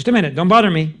say, no, just a minute, don't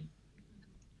bother me.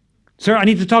 Sir, I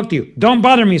need to talk to you. Don't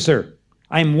bother me, sir.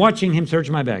 I'm watching him search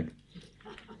my bag.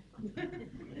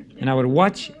 And I would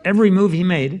watch every move he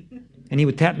made, and he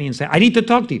would tap me and say, I need to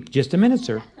talk to you. Just a minute,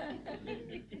 sir.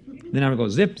 Then I would go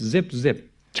zip, zip,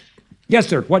 zip. Yes,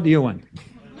 sir, what do you want?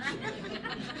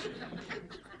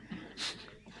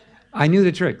 I knew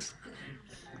the tricks.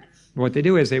 What they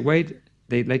do is they wait,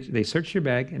 they search your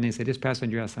bag, and they say, this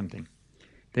passenger has something.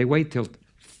 They wait till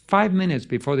 5 minutes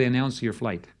before they announce your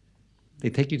flight. They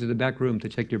take you to the back room to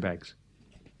check your bags.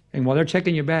 And while they're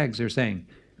checking your bags, they're saying,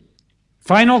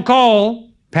 final call,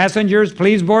 passengers,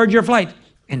 please board your flight.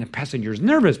 And the passenger's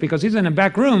nervous because he's in a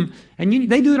back room, and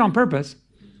they do it on purpose.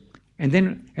 And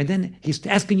then he's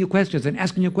asking you questions,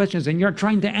 and you're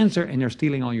trying to answer, and they're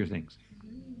stealing all your things.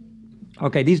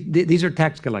 Okay, these are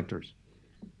tax collectors.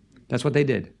 That's what they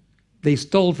did. They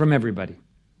stole from everybody.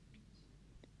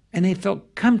 And they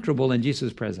felt comfortable in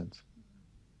Jesus' presence.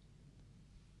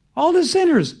 All the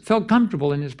sinners felt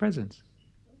comfortable in his presence.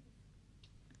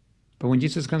 But when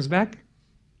Jesus comes back,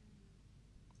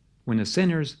 when the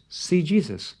sinners see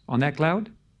Jesus on that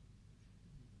cloud,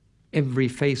 every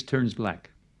face turns black.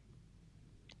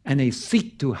 And they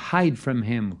seek to hide from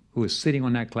him who is sitting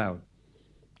on that cloud.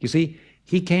 You see,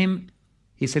 he came,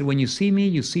 he said, when you see me,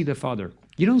 you see the Father.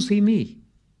 You don't see me,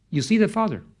 you see the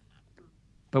Father.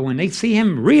 But when they see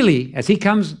him really, as he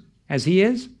comes, as he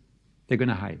is, they're going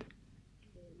to hide.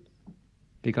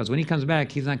 Because when he comes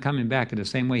back, he's not coming back in the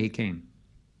same way he came.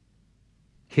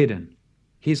 Hidden.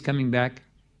 He's coming back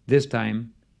this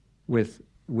time with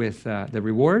the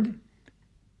reward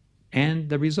and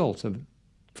the results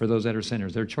for those that are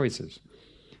sinners, their choices.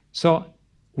 So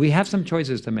we have some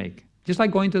choices to make. Just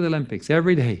like going to the Olympics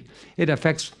every day. It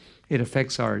affects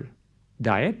our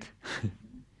diet.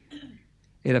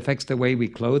 It affects the way we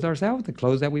clothe ourselves, the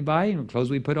clothes that we buy and the clothes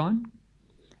we put on.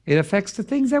 It affects the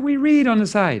things that we read on the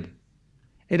side.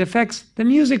 It affects the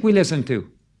music we listen to.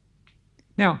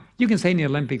 Now, you can say in the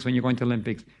Olympics, when you're going to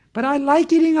Olympics, but I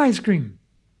like eating ice cream.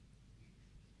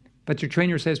 But your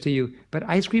trainer says to you, but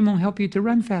ice cream won't help you to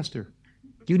run faster.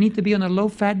 You need to be on a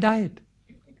low-fat diet.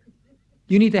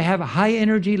 You need to have a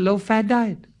high-energy, low-fat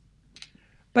diet.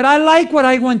 But I like what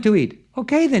I want to eat.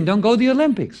 Okay, then don't go to the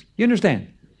Olympics. You understand?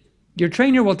 Your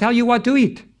trainer will tell you what to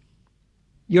eat.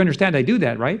 You understand I do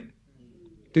that, right?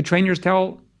 Do trainers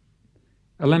tell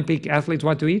Olympic athletes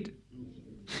what to eat?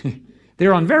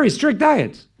 They're on very strict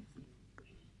diets.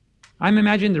 I'm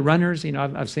imagining the runners, you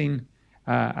know, I've seen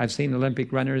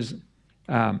Olympic runners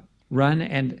run,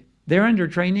 and they're under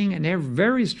training and they're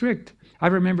very strict. I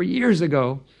remember years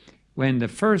ago when the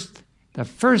first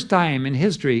time in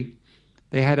history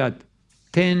they had a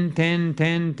 10, 10,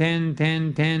 10, 10,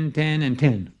 10, 10, 10, and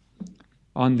 10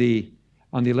 on the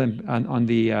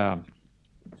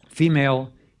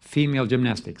female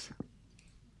gymnastics.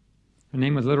 Her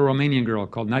name was a little Romanian girl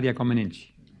called Nadia Comaneci.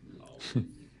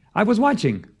 I was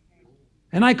watching,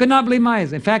 and I could not believe my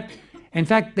eyes. In fact,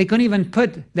 they couldn't even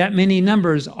put that many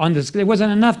numbers on the screen. It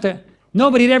wasn't enough to.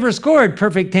 Nobody had ever scored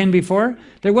perfect 10 before.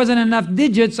 There wasn't enough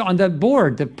digits on the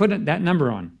board to put that number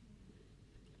on.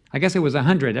 I guess it was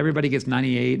 100. Everybody gets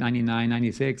 98, 99,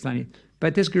 96, 90.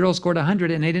 But this girl scored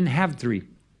 100, and they didn't have 3.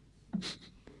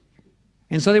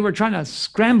 And so they were trying to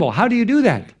scramble. How do you do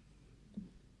that?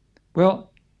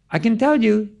 Well, I can tell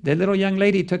you, the little young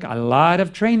lady took a lot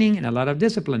of training and a lot of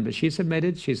discipline, but she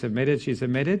submitted,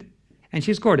 and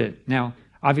she scored it. Now,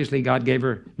 obviously, God gave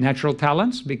her natural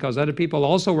talents because other people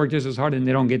also work just as hard and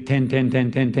they don't get 10, 10,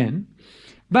 10, 10, 10.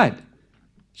 But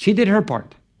she did her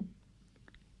part.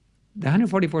 The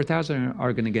 144,000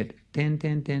 are going to get 10,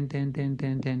 10, 10, 10, 10,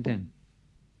 10, 10, 10.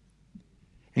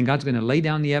 And God's going to lay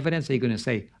down the evidence. He's going to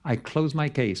say, I close my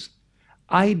case.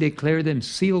 I declare them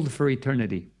sealed for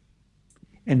eternity.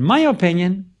 In my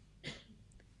opinion,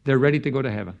 they're ready to go to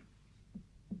heaven.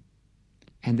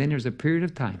 And then there's a period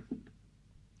of time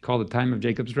called the time of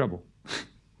Jacob's trouble,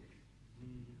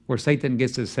 where Satan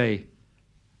gets to say,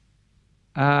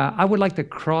 I would like to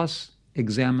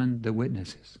cross-examine the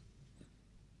witnesses.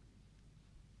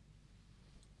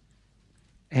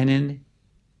 And then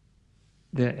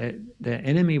the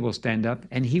enemy will stand up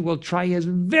and he will try his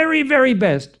very, very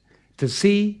best to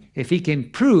see if he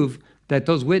can prove that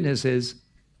those witnesses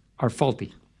are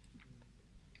faulty.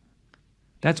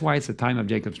 That's why it's the time of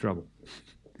Jacob's trouble.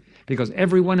 Because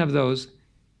every one of those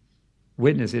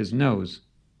witnesses knows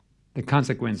the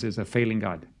consequences of failing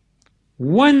God.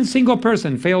 One single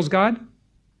person fails God,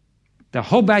 the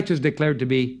whole batch is declared to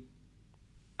be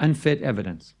unfit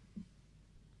evidence.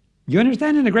 You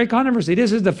understand, in the great controversy,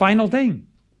 this is the final thing.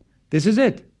 This is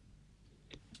it.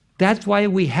 That's why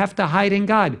we have to hide in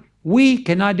God. We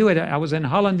cannot do it. I was in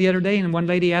Holland the other day, and one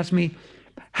lady asked me,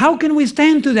 how can we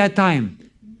stand to that time?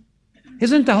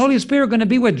 Isn't the Holy Spirit going to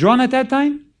be withdrawn at that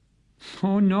time?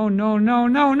 Oh, no, no, no,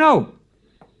 no, no.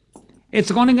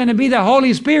 It's only going to be the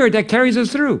Holy Spirit that carries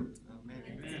us through.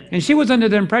 Amen. And she was under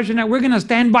the impression that we're going to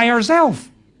stand by ourselves.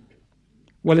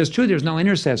 Well, it's true, there's no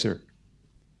intercessor.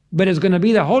 But it's going to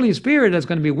be the Holy Spirit that's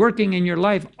going to be working in your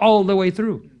life all the way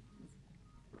through.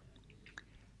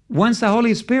 Once the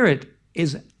Holy Spirit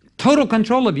is total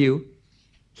control of you,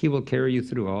 He will carry you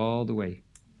through all the way.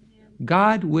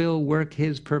 God will work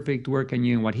His perfect work in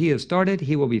you. And what He has started,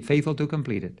 He will be faithful to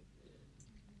complete it.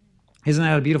 Isn't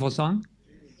that a beautiful song?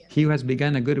 He who has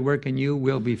begun a good work in you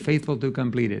will be faithful to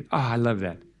complete it. Oh, I love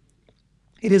that.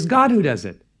 It is God who does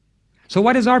it. So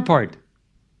what is our part?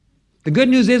 The good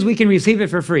news is we can receive it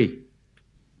for free.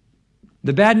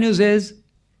 The bad news is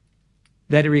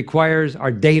that it requires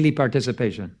our daily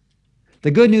participation.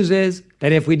 The good news is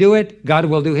that if we do it, God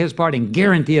will do His part and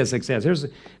guarantee us success.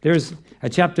 There's a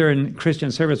chapter in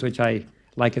Christian Service which I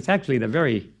like. It's actually the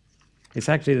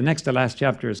next to last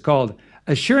chapter. It's called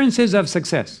Assurances of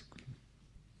Success.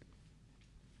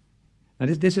 Now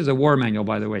this is a war manual,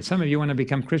 by the way. Some of you want to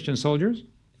become Christian soldiers?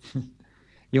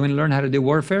 You want to learn how to do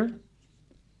warfare?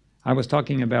 I was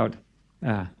talking about,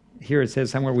 here it says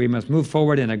somewhere, we must move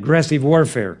forward in aggressive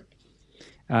warfare.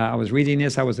 I was reading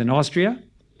this, I was in Austria,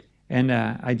 and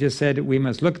I just said we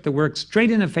must look the work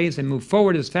straight in the face and move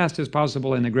forward as fast as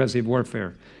possible in aggressive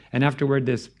warfare. And afterward,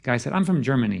 this guy said, I'm from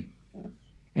Germany.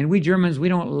 And we Germans, we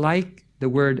don't like the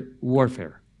word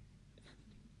warfare.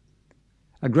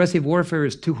 Aggressive warfare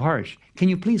is too harsh. Can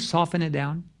you please soften it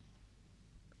down?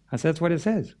 I said, that's what it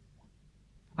says.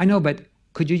 I know, but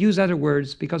could you use other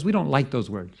words? Because we don't like those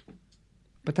words.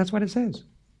 But that's what it says.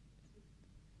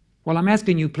 Well, I'm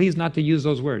asking you, please, not to use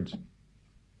those words.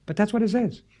 But that's what it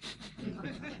says.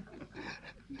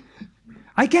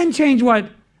 I can't change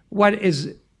what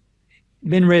is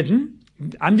been written.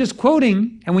 I'm just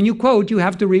quoting, and when you quote, you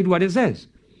have to read what it says.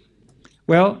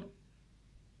 Well,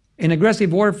 in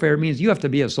aggressive warfare means you have to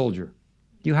be a soldier.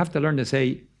 You have to learn to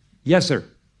say, yes, sir.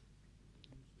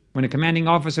 When a commanding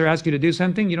officer asks you to do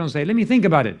something, you don't say, let me think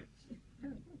about it.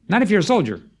 Not if you're a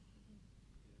soldier.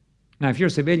 Now, if you're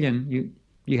a civilian,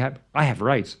 I have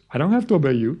rights. I don't have to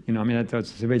obey you. You know, I mean, that's what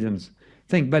civilians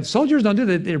think. But soldiers don't do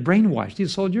that. They're brainwashed.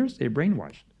 These soldiers, they're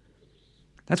brainwashed.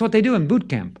 That's what they do in boot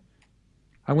camp.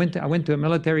 I went to a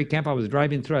military camp. I was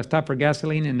driving through. I stopped for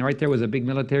gasoline, and right there was a big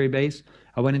military base.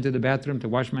 I went into the bathroom to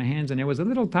wash my hands, and there was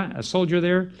a soldier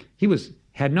there. He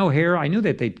had no hair. I knew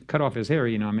that they'd cut off his hair.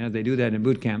 You know, I mean, they do that in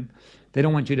boot camp. They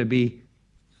don't want you to be.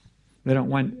 They don't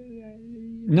want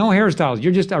no hairstyles.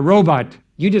 You're just a robot.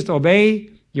 You just obey.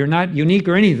 You're not unique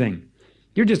or anything.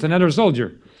 You're just another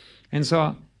soldier. And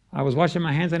so I was washing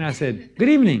my hands, and I said, "Good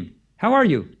evening. How are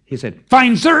you?" He said,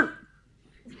 "Fine, sir."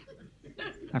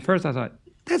 At first, I thought,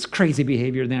 that's crazy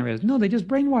behavior. Then I realized, no, they just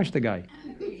brainwashed the guy.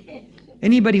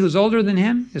 Anybody who's older than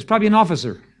him is probably an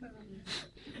officer.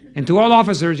 And to all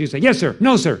officers, you say, yes, sir.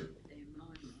 No, sir.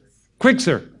 Quick,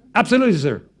 sir. Absolutely,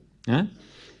 sir. Huh?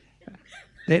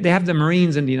 They have the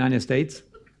Marines in the United States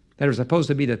that are supposed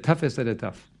to be the toughest of the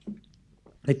tough.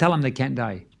 They tell them they can't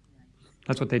die.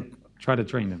 That's what they try to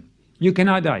train them. You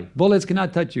cannot die. Bullets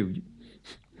cannot touch you.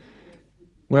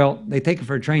 Well, they take them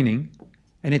for training,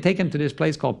 and they take them to this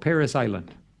place called Paris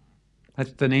Island.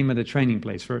 That's the name of the training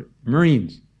place for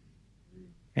Marines.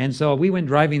 And so we went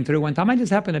driving through one time. I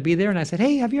just happened to be there, and I said,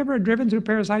 hey, have you ever driven through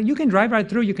Paris Island? You can drive right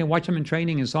through. You can watch them in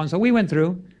training and so on. So we went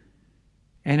through,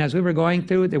 and as we were going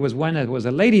through, there was one that was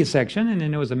a ladies section, and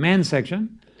then there was a men's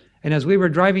section. And as we were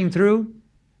driving through,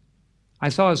 I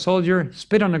saw a soldier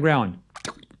spit on the ground.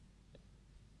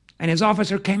 And his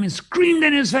officer came and screamed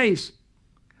in his face.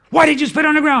 Why did you spit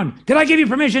on the ground? Did I give you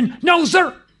permission? No,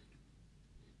 sir.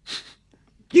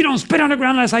 You don't spit on the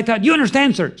ground unless I tell you. You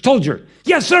understand, sir? Soldier.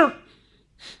 Yes, sir.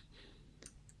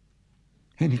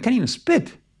 And he can't even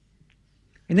spit.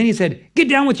 And then he said, get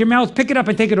down with your mouth, pick it up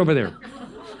and take it over there.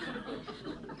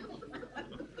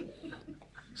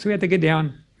 So we had to get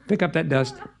down, pick up that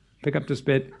dust, pick up the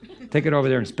spit, take it over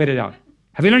there and spit it out.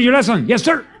 Have you learned your lesson? Yes,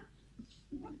 sir.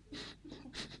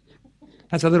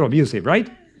 That's a little abusive, right?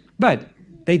 But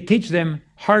they teach them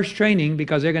harsh training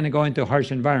because they're going to go into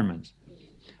harsh environments.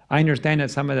 I understand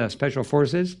that some of the special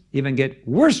forces even get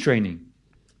worse training.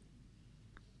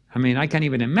 I mean, I can't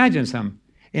even imagine some.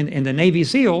 In the Navy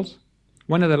SEALs,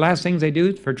 one of the last things they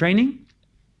do for training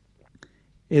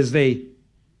is they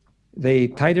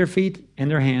tie their feet and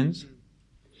their hands,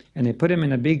 and they put them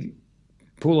in a big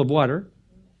pool of water,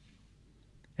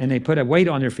 and they put a weight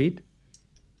on their feet,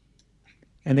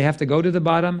 and they have to go to the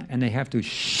bottom, and they have to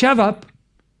shove up,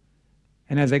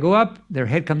 and as they go up, their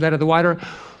head comes out of the water,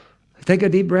 take a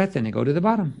deep breath, and they go to the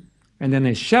bottom. And then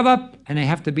they shove up, and they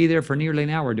have to be there for nearly an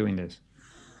hour doing this.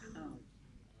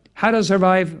 How to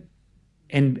survive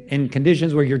in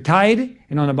conditions where you're tied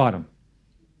and on the bottom.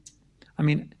 I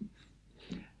mean,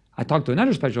 I talked to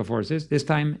another special forces, this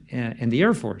time in the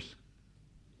Air Force.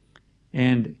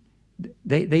 And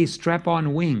they strap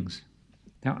on wings.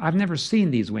 Now, I've never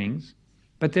seen these wings,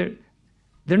 but they're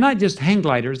not just hang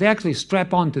gliders. They actually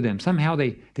strap onto them. Somehow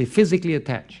they physically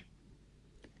attach.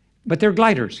 But they're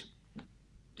gliders.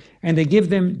 And they give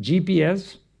them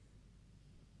GPS.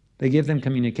 They give them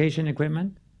communication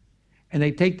equipment. And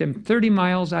they take them 30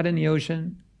 miles out in the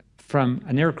ocean from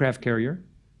an aircraft carrier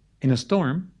in a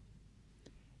storm.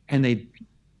 And they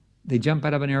jump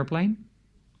out of an airplane.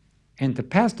 And to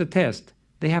pass the test,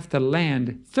 they have to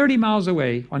land 30 miles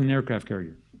away on an aircraft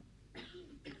carrier.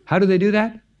 How do they do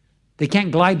that? They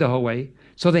can't glide the whole way,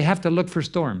 so they have to look for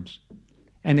storms.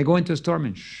 And they go into a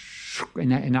storm,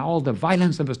 and all the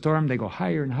violence of a storm, they go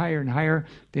higher and higher and higher,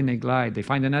 then they glide. They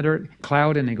find another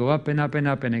cloud, and they go up and up and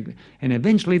up, and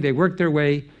eventually they work their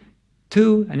way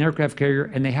to an aircraft carrier,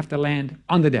 and they have to land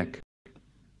on the deck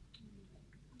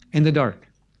in the dark.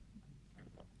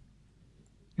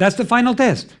 That's the final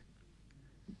test.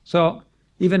 So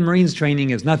even Marines training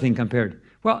is nothing compared.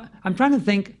 Well, I'm trying to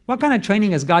think, what kind of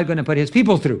training is God going to put his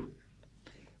people through?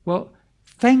 Well,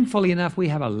 thankfully enough, we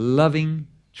have a loving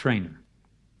trainer.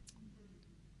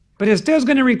 But it still is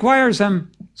going to require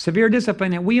some severe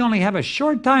discipline, and we only have a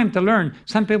short time to learn.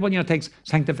 Some people, takes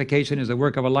sanctification as the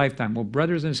work of a lifetime. Well,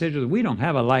 brothers and sisters, we don't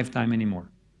have a lifetime anymore.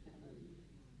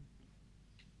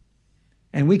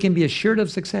 And we can be assured of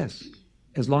success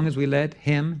as long as we let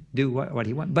him do what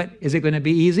he wants. But is it going to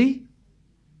be easy?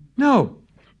 No.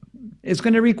 It's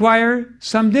going to require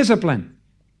some discipline.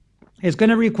 It's going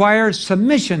to require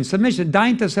submission. Submission.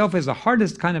 Dying to self is the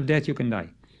hardest kind of death you can die.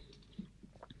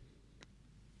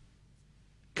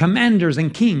 Commanders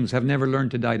and kings have never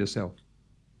learned to die to self.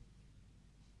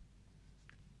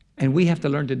 And we have to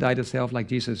learn to die to self like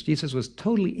Jesus. Jesus was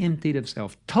totally emptied of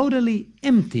self. Totally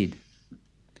emptied.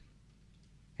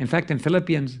 In fact, in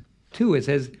Philippians 2, it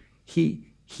says he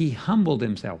humbled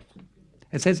himself.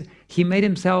 It says he made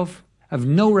himself of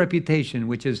no reputation,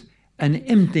 which is an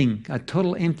emptying, a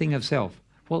total emptying of self.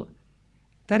 Well,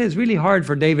 that is really hard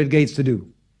for David Gates to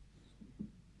do.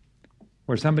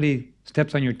 Where somebody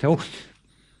steps on your toe,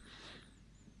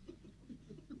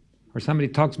 or somebody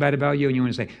talks bad about you and you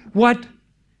want to say, what?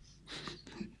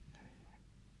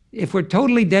 If we're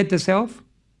totally dead to self,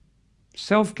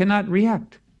 self cannot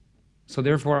react. So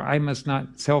therefore,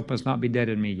 self must not be dead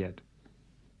in me yet.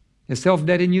 Is self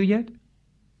dead in you yet?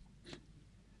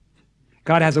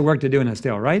 God has a work to do in us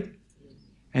still, right?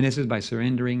 And this is by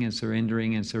surrendering and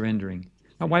surrendering and surrendering.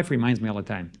 My wife reminds me all the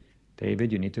time,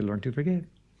 David, you need to learn to forgive.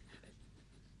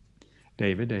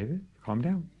 David, calm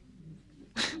down.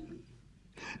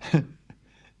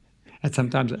 And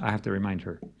sometimes I have to remind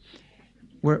her.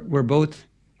 We're both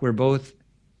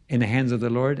in the hands of the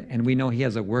Lord, and we know He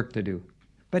has a work to do.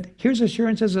 But here's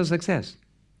assurances of success.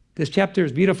 This chapter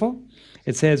is beautiful.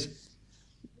 It says,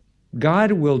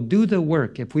 God will do the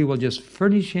work if we will just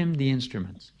furnish Him the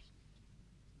instruments.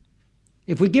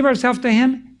 If we give ourselves to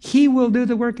Him, He will do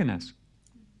the work in us.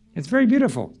 It's very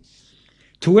beautiful.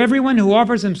 To everyone who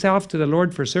offers himself to the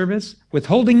Lord for service,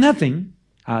 withholding nothing,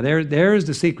 there's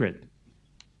the secret.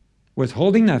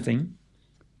 Withholding nothing,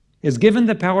 is given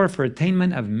the power for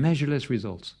attainment of measureless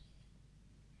results.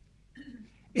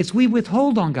 It's we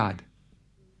withhold on God.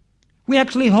 We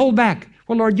actually hold back.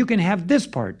 Well, Lord, you can have this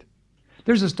part.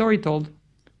 There's a story told.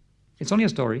 It's only a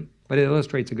story, but it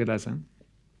illustrates a good lesson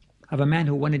of a man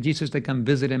who wanted Jesus to come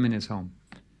visit him in his home.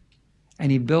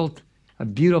 And he built a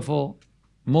beautiful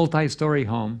multi-story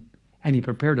home, and he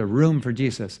prepared a room for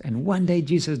Jesus. And one day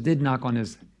Jesus did knock on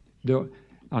his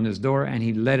door, and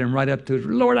he led him right up to it.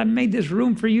 Lord, I made this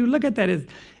room for you. Look at that.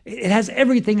 It has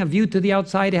everything, a view to the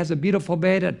outside. It has a beautiful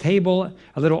bed, a table,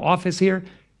 a little office here.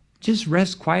 Just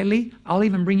rest quietly. I'll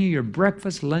even bring you your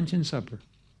breakfast, lunch, and supper.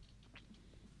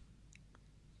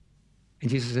 And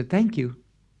Jesus said, thank you.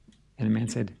 And the man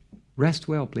said, rest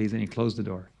well, please. And he closed the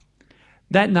door.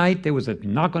 That night, there was a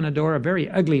knock on the door, a very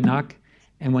ugly knock.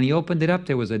 And when he opened it up,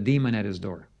 there was a demon at his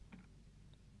door.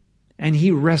 And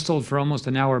he wrestled for almost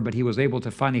an hour, but he was able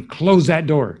to finally close that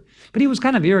door. But he was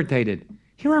kind of irritated.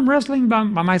 Here I'm wrestling by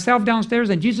myself downstairs,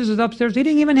 and Jesus is upstairs. He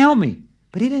didn't even help me.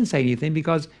 But he didn't say anything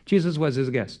because Jesus was his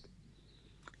guest.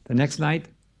 The next night,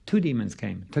 2 demons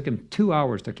came. It took him 2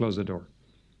 hours to close the door.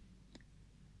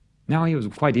 Now he was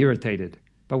quite irritated.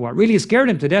 But what really scared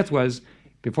him to death was,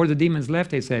 before the demons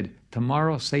left, they said,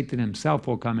 tomorrow Satan himself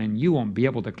will come in. You won't be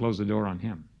able to close the door on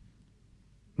him.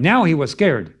 Now he was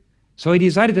scared. So he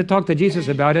decided to talk to Jesus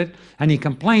about it, and he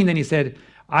complained, and he said,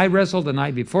 I wrestled the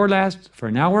night before last for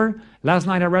an hour. Last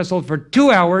night I wrestled for 2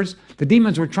 hours. The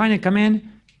demons were trying to come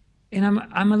in, and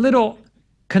I'm a little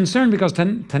concerned because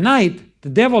tonight the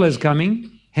devil is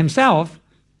coming himself,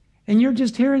 and you're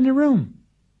just here in the room.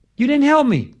 You didn't help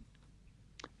me.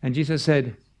 And Jesus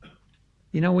said,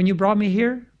 you know, when you brought me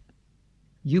here,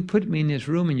 you put me in this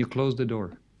room and you closed the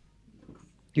door.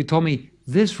 You told me,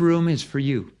 this room is for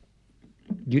you.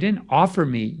 You didn't offer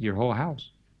me your whole house.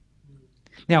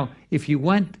 Now, if you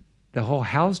want the whole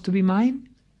house to be mine,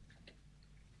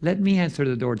 let me answer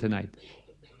the door tonight.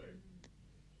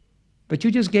 But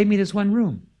you just gave me this one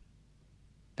room.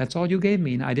 That's all you gave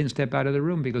me, and I didn't step out of the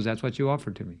room because that's what you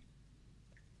offered to me.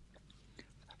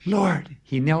 Lord,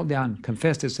 he knelt down,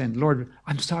 confessed his sin. Lord,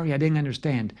 I'm sorry, I didn't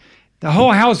understand. The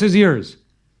whole house is yours.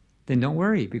 Then don't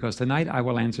worry, because tonight I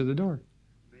will answer the door.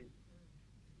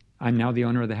 I'm now the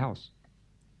owner of the house.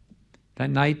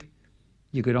 That night,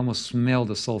 you could almost smell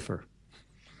the sulfur.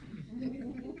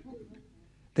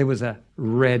 There was a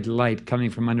red light coming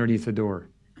from underneath the door.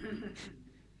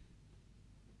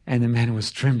 And the man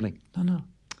was trembling. No.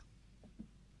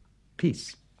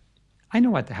 Peace. I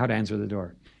know how to answer the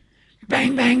door.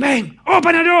 Bang, bang, bang.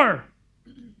 Open the door.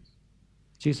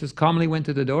 Jesus calmly went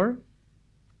to the door.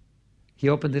 He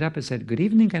opened it up and said, good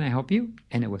evening, can I help you?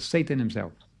 And it was Satan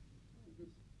himself.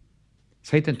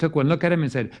 Satan took one look at him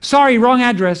and said, sorry, wrong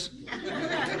address.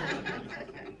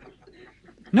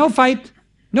 No fight,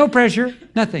 no pressure,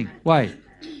 nothing. Why?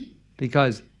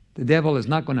 Because the devil is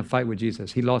not going to fight with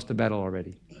Jesus. He lost the battle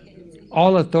already.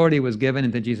 All authority was given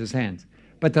into Jesus' hands.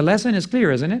 But the lesson is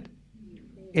clear, isn't it?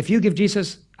 If you give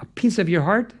Jesus a piece of your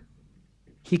heart,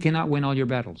 he cannot win all your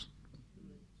battles.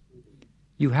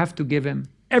 You have to give him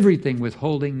everything,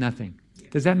 withholding nothing.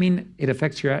 Does that mean it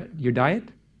affects your diet?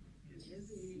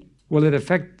 Will it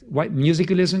affect what music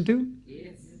you listen to?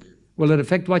 Yes. Will it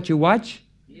affect what you watch?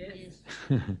 Yes.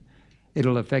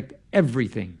 It'll affect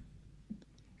everything.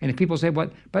 And if people say,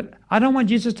 but I don't want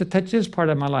Jesus to touch this part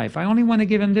of my life. I only want to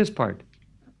give him this part.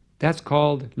 That's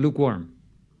called lukewarm,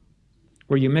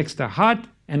 where you mix the hot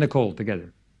and the cold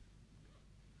together.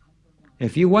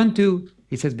 If you want to,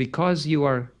 he says, because you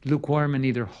are lukewarm and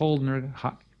neither cold nor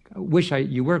hot,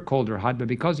 you were cold or hot, but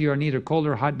because you are neither cold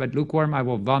or hot but lukewarm, I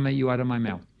will vomit you out of my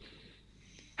mouth.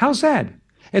 How sad.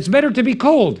 It's better to be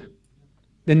cold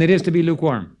than it is to be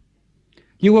lukewarm.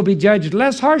 You will be judged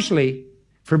less harshly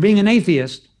for being an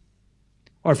atheist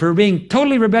or for being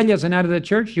totally rebellious and out of the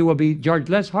church. You will be judged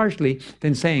less harshly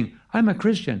than saying, I'm a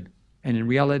Christian, and in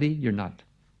reality, you're not.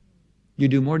 You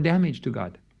do more damage to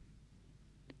God.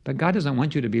 But God doesn't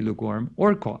want you to be lukewarm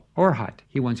or cold or hot.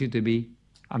 He wants you to be,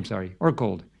 or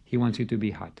cold. He wants you to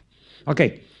be hot.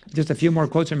 Okay, just a few more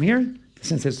quotes from here,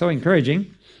 since it's so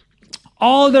encouraging.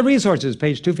 All the resources,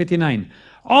 page 259,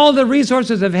 all the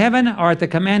resources of heaven are at the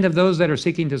command of those that are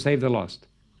seeking to save the lost.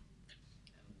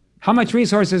 How much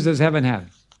resources does heaven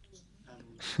have?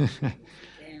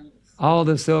 All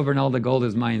the silver and all the gold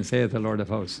is mine, saith the Lord of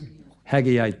hosts.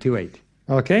 Haggai 2:8.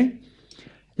 Okay?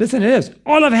 Listen to this.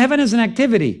 All of heaven is an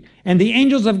activity, and the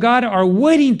angels of God are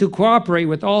waiting to cooperate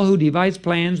with all who devise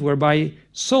plans whereby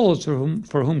souls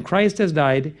for whom Christ has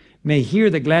died may hear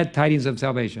the glad tidings of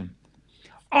salvation.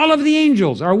 All of the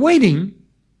angels are waiting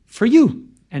for you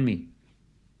and me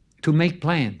to make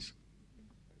plans.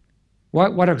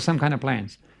 What are some kind of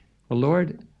plans? Well,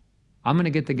 Lord, I'm going to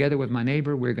get together with my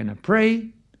neighbor, we're going to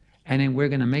pray, and then we're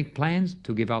going to make plans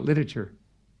to give out literature,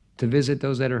 to visit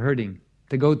those that are hurting,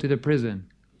 to go to the prison,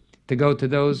 to go to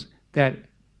those that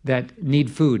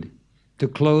need food, to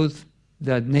clothe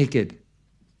the naked.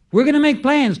 We're going to make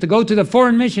plans to go to the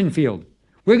foreign mission field.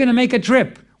 We're going to make a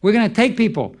trip. We're going to take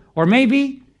people. Or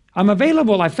maybe I'm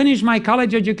available. I finished my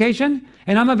college education,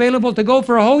 and I'm available to go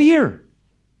for a whole year.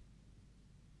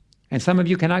 And some of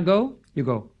you cannot go. You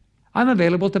go, I'm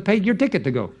available to pay your ticket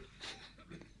to go.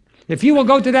 If you will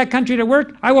go to that country to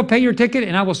work, I will pay your ticket,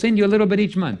 and I will send you a little bit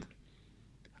each month.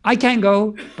 I can't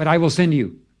go, but I will send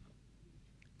you.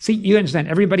 See, you understand,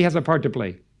 everybody has a part to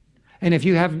play. And if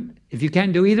you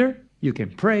can't do either, you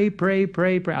can pray.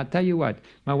 I'll tell you what,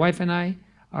 my wife and I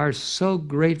are so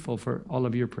grateful for all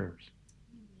of your prayers.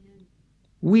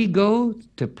 We go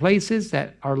to places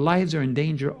that our lives are in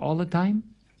danger all the time.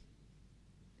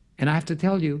 And I have to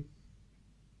tell you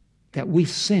that we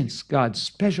sense God's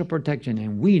special protection,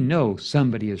 and we know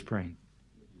somebody is praying.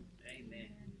 Amen.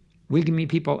 We can meet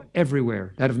people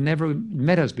everywhere that have never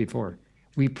met us before.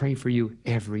 We pray for you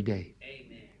every day.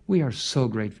 Amen. We are so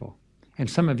grateful. And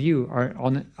some of you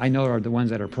I know are the ones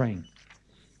that are praying.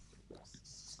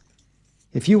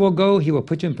 If you will go, he will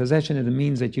put you in possession of the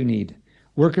means that you need.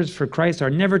 Workers for Christ are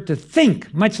never to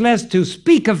think, much less to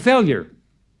speak of failure.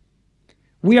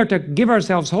 We are to give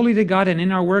ourselves wholly to God, and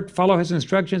in our work follow his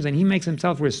instructions, and he makes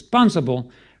himself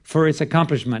responsible for its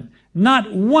accomplishment.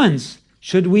 Not once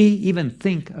should we even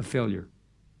think of failure.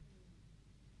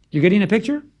 You getting a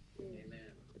picture? Amen.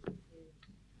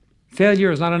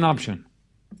 Failure is not an option.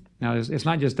 Now, it's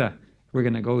not just we're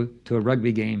going to go to a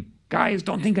rugby game. Guys,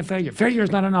 don't think of failure. Failure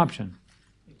is not an option.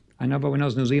 I know, but when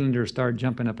those New Zealanders start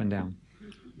jumping up and down.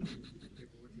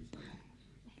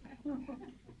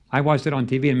 I watched it on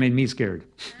TV and it made me scared.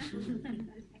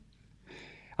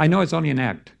 I know it's only an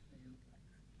act,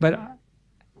 but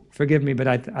forgive me,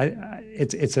 but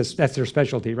that's their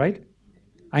specialty, right?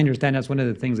 I understand that's one of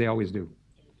the things they always do.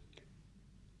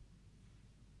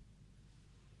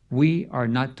 We are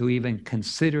not to even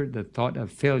consider the thought of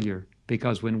failure,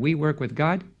 because when we work with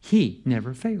God, he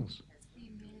never fails.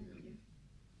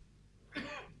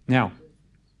 Now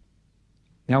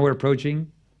we're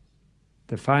approaching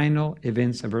the final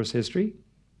events of Earth's history.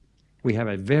 We have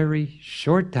a very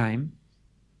short time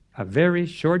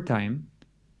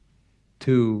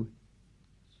to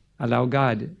allow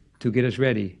God to get us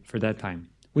ready for that time.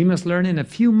 We must learn in a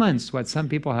few months what some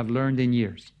people have learned in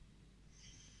years.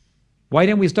 Why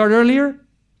didn't we start earlier?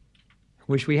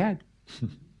 Wish we had.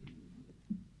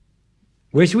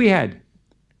 Wish we had.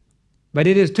 But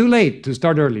it is too late to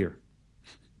start earlier.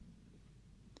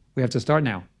 We have to start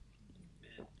now.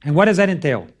 And what does that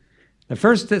entail? The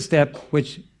first step,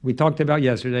 which we talked about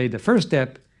yesterday, the first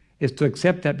step is to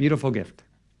accept that beautiful gift.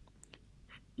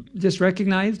 Just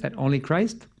recognize that only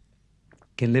Christ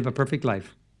can live a perfect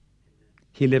life.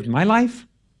 He lived my life.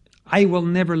 I will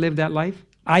never live that life.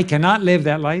 I cannot live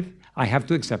that life. I have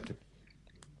to accept it.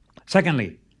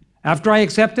 Secondly, after I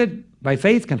accept it by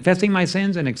faith, confessing my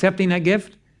sins and accepting that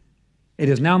gift, It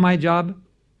is now my job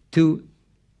to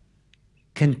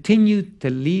continue to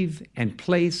leave and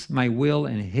place my will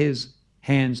in His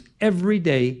hands every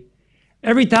day.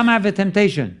 Every time I have a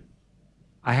temptation,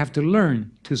 I have to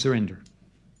learn to surrender.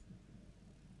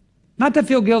 Not to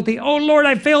feel guilty. Oh, Lord,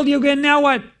 I failed you again. Now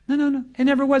what? No, no, no. It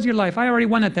never was your life. I already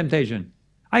won a temptation.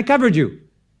 I covered you.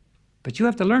 But you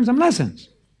have to learn some lessons.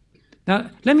 Now,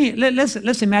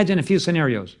 let's imagine a few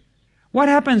scenarios. What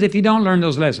happens if you don't learn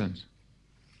those lessons?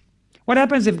 What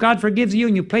happens if God forgives you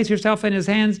and you place yourself in His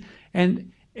hands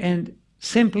and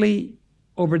simply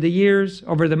over the years,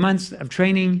 over the months of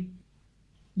training,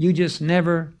 you just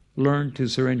never learn to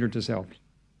surrender to self?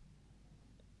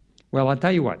 Well, I'll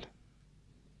tell you what.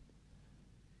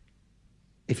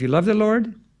 If you love the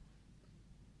Lord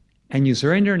and you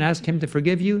surrender and ask Him to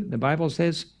forgive you, the Bible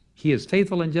says He is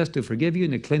faithful and just to forgive you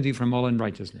and to cleanse you from all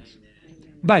unrighteousness.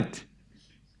 But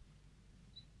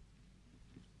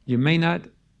you may not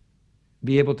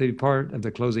be able to be part of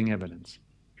the closing evidence.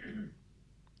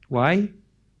 Why?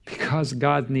 Because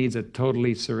God needs a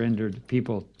totally surrendered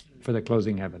people for the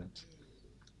closing evidence.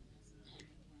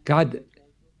 God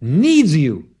needs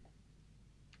you.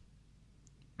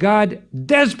 God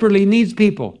desperately needs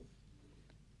people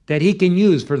that He can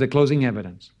use for the closing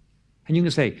evidence. And you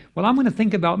can say, well, I'm going to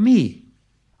think about me.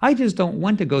 I just don't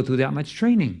want to go through that much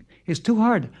training. It's too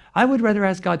hard. I would rather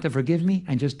ask God to forgive me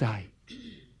and just die.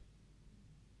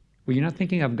 Well, you're not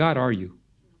thinking of God, are you?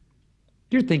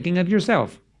 You're thinking of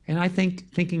yourself. And I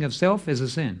think thinking of self is a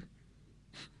sin.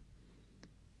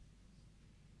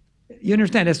 You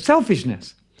understand? It's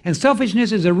selfishness. And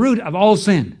selfishness is the root of all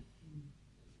sin.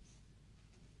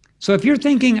 So if you're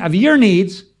thinking of your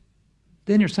needs,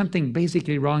 then there's something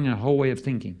basically wrong in a whole way of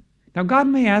thinking. Now, God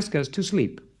may ask us to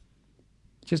sleep.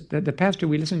 Just the pastor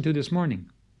we listened to this morning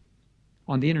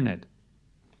on the internet.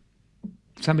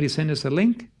 Somebody sent us a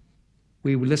link.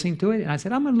 We were listening to it, and I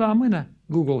said, I'm gonna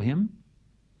Google him.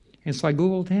 And so I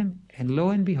Googled him, and lo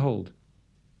and behold,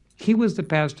 he was the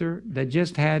pastor that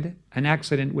just had an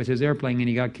accident with his airplane and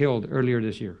he got killed earlier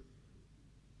this year.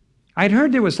 I'd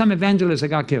heard there was some evangelist that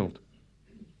got killed.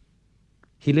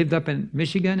 He lived up in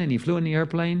Michigan and he flew in the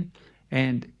airplane,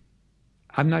 and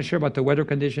I'm not sure about the weather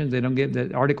conditions.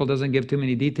 The article doesn't give too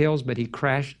many details, but he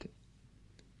crashed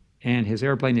and his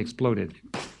airplane exploded.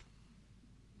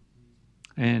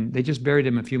 And they just buried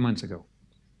him a few months ago.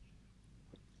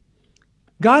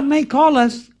 God may call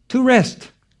us to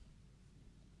rest.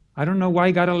 I don't know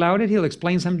why God allowed it. He'll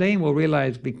explain someday and we'll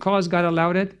realize because God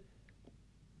allowed it,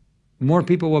 more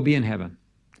people will be in heaven.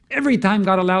 Every time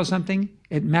God allows something,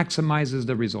 it maximizes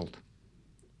the result.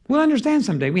 We'll understand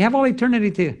someday. We have all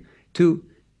eternity to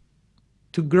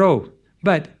grow.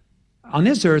 But on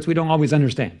this earth, we don't always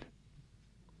understand.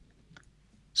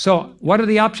 So what are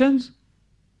the options?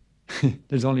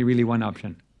 There's only really one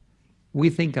option. We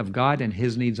think of God and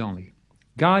His needs only.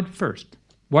 God first.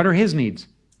 What are His needs?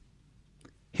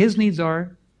 His needs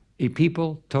are a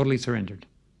people totally surrendered.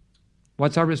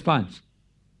 What's our response?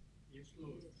 Yes,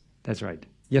 Lord. That's right.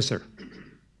 Yes, sir.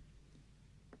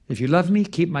 If you love me,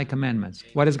 keep my commandments.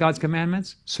 What is God's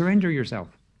commandments? Surrender yourself.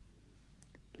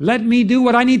 Let me do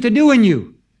what I need to do in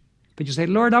you. But you say,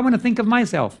 Lord, I want to think of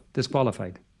myself.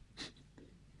 Disqualified.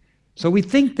 So we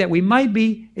think that we might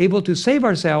be able to save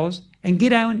ourselves and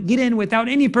get in without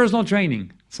any personal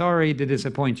training. Sorry to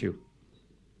disappoint you.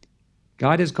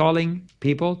 God is calling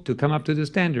people to come up to the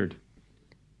standard.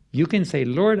 You can say,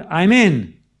 Lord, I'm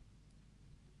in.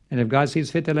 And if God sees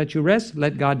fit to let you rest,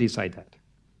 let God decide that.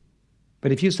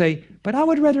 But if you say, but I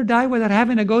would rather die without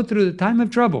having to go through the time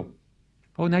of trouble.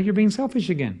 Oh, now you're being selfish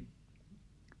again.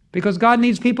 Because God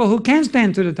needs people who can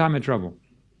stand through the time of trouble.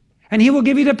 And He will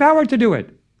give you the power to do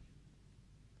it.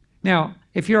 Now,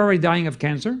 if you're already dying of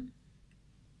cancer,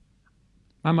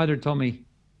 my mother told me,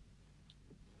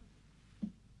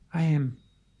 I am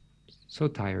so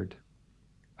tired.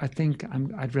 I think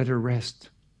I'd rather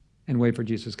rest and wait for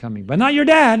Jesus' coming. But not your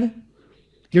dad.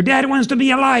 Your dad wants to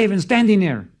be alive and standing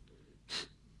there.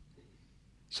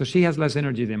 So she has less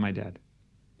energy than my dad.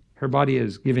 Her body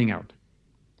is giving out.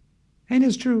 And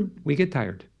it's true, we get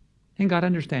tired. And God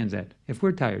understands that. If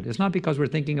we're tired, it's not because we're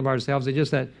thinking of ourselves, it's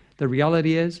just that the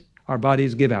reality is our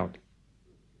bodies give out.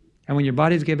 And when your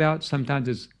bodies give out, sometimes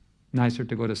it's nicer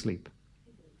to go to sleep.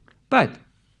 But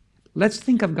let's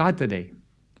think of God today.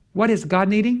 What is God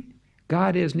needing?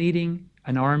 God is needing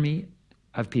an army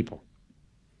of people.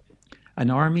 An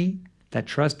army that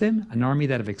trust Him, an army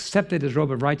that have accepted His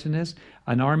robe of righteousness,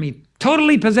 an army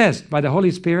totally possessed by the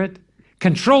Holy Spirit,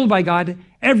 controlled by God,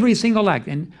 every single act.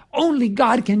 And only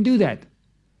God can do that.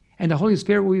 And the Holy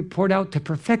Spirit will be poured out to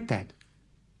perfect that.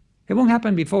 It won't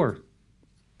happen before.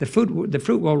 The fruit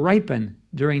will ripen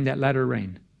during that latter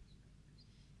rain.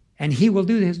 And He will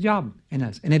do His job in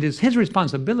us. And it is His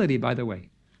responsibility, by the way.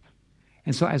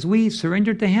 And so as we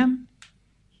surrender to Him,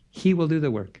 He will do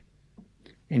the work.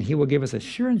 And He will give us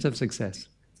assurance of success.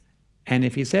 And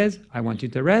if He says, I want you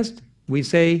to rest, we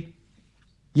say,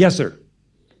 yes, sir.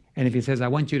 And if He says, I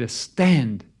want you to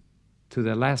stand to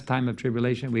the last time of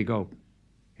tribulation, we go,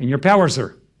 in your power,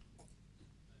 sir.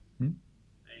 Amen.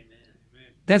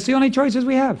 That's the only choices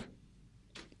we have.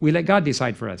 We let God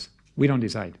decide for us. We don't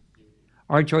decide.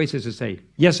 Our choice is to say,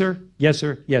 yes, sir, yes,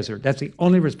 sir, yes, sir. That's the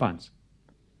only response.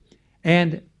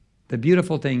 And the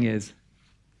beautiful thing is,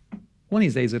 one of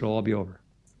these days it'll all be over.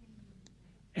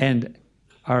 And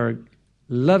our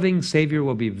loving Savior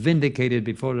will be vindicated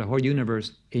before the whole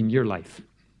universe in your life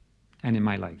and in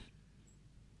my life.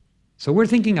 So we're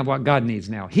thinking of what God needs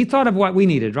now. He thought of what we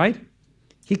needed, right?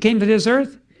 He came to this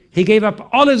earth, He gave up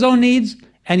all His own needs,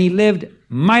 and He lived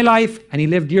my life, and He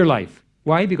lived your life.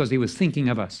 Why? Because He was thinking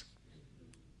of us.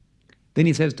 Then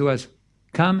He says to us,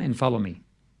 come and follow me.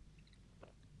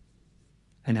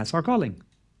 And that's our calling.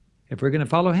 If we're going to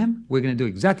follow Him, we're going to do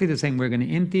exactly the same. We're going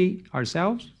to empty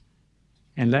ourselves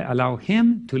and allow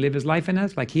Him to live His life in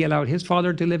us, like He allowed His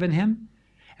Father to live in Him,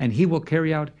 and He will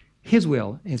carry out His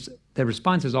will. The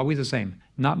response is always the same.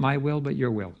 Not my will, but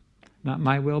your will. Not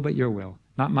my will, but your will.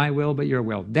 Not my will, but your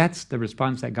will. That's the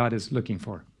response that God is looking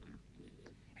for.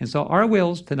 And so our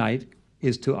wills tonight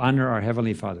is to honor our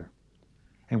Heavenly Father.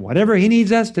 And whatever He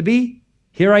needs us to be,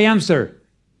 here I am, sir.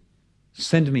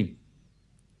 Send me.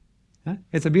 Huh?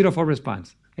 It's a beautiful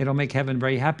response. It'll make heaven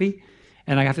very happy.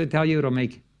 And I have to tell you, it'll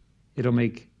make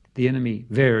the enemy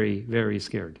very, very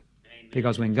scared. Amen.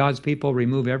 Because when God's people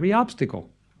remove every obstacle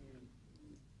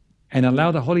and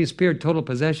allow the Holy Spirit total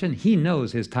possession, He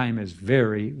knows His time is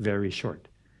very, very short.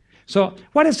 So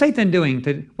what is Satan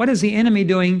doing? What is the enemy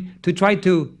doing to try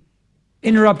to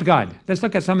interrupt God? Let's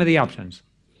look at some of the options.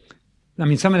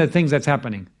 Some of the things that's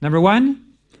happening. Number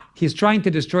one, he's trying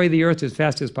to destroy the earth as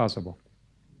fast as possible.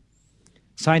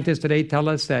 Scientists today tell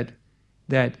us that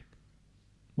Jacques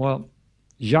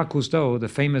Cousteau, the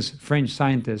famous French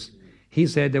scientist, he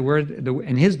said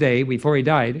in his day, before he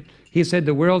died, he said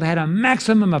the world had a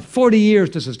maximum of 40 years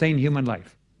to sustain human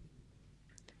life.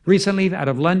 Recently, out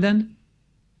of London,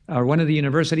 one of the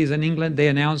universities in England, they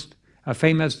announced, a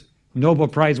famous Nobel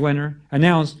Prize winner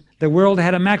announced the world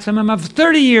had a maximum of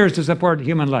 30 years to support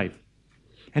human life.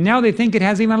 And now they think it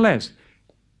has even less.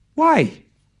 Why?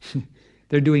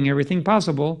 They're doing everything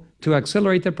possible to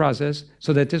accelerate the process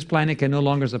so that this planet can no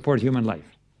longer support human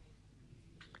life.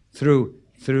 Through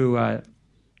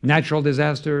natural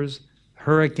disasters,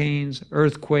 hurricanes,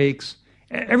 earthquakes,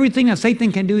 everything that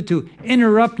Satan can do to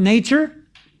interrupt nature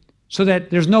so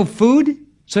that there's no food,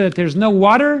 so that there's no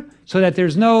water, so that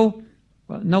there's no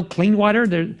clean water,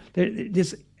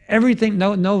 there's everything,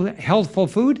 no healthful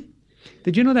food.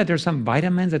 Did you know that there's some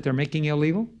vitamins that they're making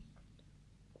illegal?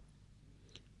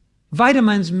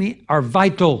 Vitamins are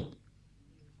vital.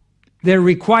 They're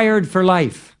required for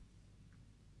life.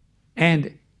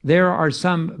 And there are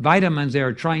some vitamins they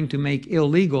are trying to make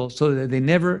illegal so that they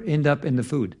never end up in the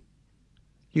food.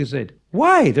 You said,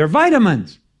 why? They're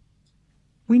vitamins.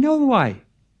 We know why.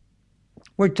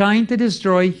 We're trying to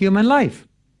destroy human life.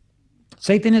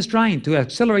 Satan is trying to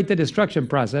accelerate the destruction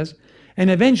process, and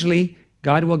eventually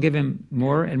God will give him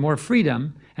more and more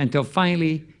freedom until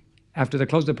finally, after the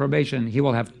close of probation, he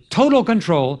will have total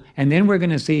control, and then we're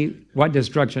going to see what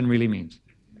destruction really means.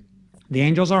 The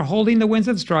angels are holding the winds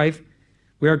of strife.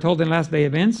 We are told in last day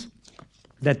events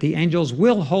that the angels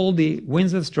will hold the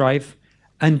winds of strife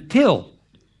until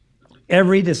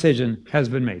every decision has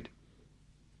been made.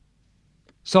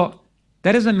 So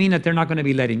that doesn't mean that they're not going to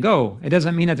be letting go. It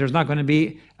doesn't mean that there's not going to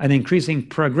be an increasing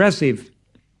progressive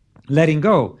letting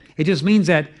go. It just means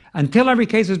that until every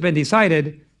case has been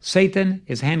decided, Satan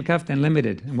is handcuffed and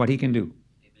limited in what he can do.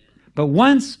 But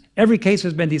once every case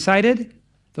has been decided,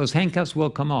 those handcuffs will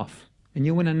come off. And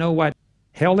you want to know what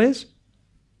hell is?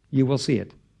 You will see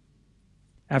it.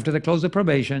 After the close of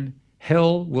probation,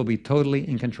 hell will be totally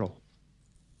in control.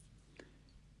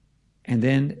 And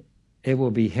then it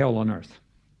will be hell on earth.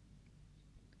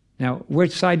 Now,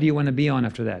 which side do you want to be on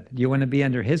after that? Do you want to be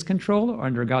under his control or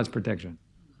under God's protection?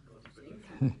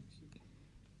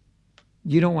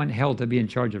 You don't want hell to be in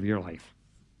charge of your life.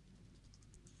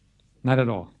 Not at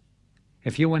all.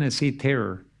 If you want to see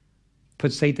terror,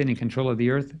 put Satan in control of the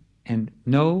earth and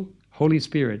no Holy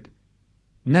Spirit,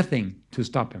 nothing to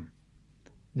stop him.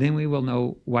 Then we will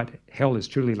know what hell is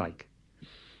truly like.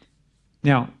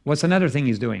 Now, what's another thing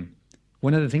he's doing?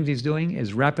 One of the things he's doing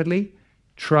is rapidly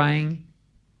trying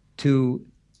to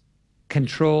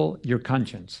control your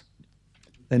conscience.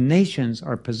 the nations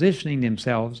are positioning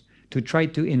themselves to try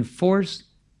to enforce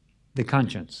the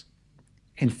conscience,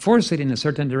 enforce it in a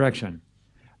certain direction.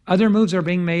 Other moves are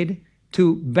being made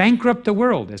to bankrupt the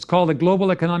world. It's called a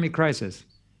global economic crisis.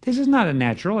 This is not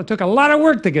unnatural. It took a lot of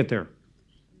work to get there.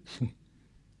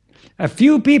 A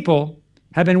few people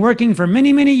have been working for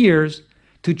many, many years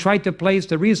to try to place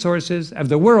the resources of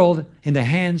the world in the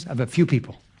hands of a few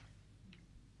people,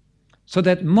 so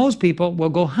that most people will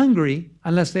go hungry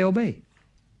unless they obey.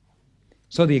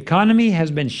 So the economy has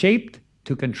been shaped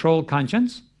to control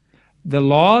conscience. The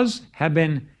laws have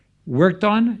been worked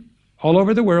on all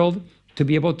over the world to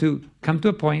be able to come to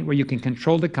a point where you can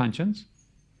control the conscience.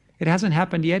 It hasn't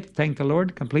happened yet, thank the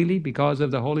Lord, completely because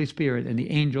of the Holy Spirit, and the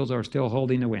angels are still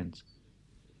holding the winds.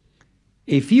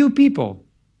 A few people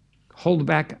hold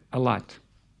back a lot.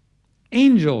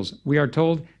 Angels, we are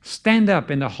told, stand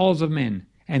up in the halls of men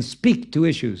and speak to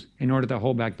issues in order to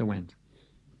hold back the wind.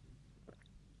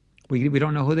 We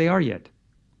don't know who they are yet.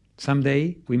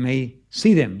 Someday we may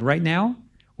see them. Right now,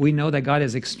 we know that God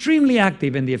is extremely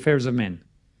active in the affairs of men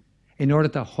in order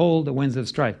to hold the winds of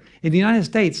strife. In the United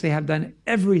States, they have done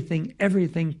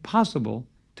everything possible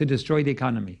to destroy the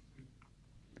economy.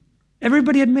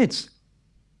 Everybody admits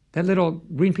that little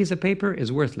green piece of paper is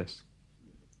worthless.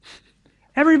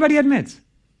 Everybody admits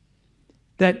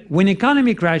that when the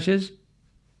economy crashes,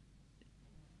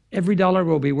 every dollar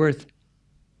will be worth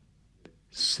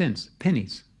cents,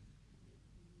 pennies.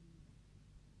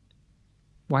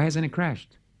 Why hasn't it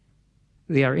crashed?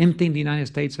 They are emptying the United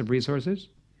States of resources.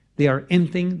 They are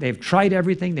emptying, they've tried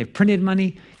everything, they've printed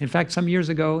money. In fact, some years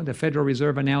ago, the Federal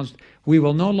Reserve announced, we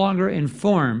will no longer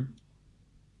inform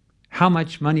how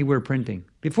much money we're printing.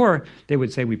 Before, they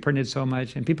would say we printed so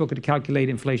much, and people could calculate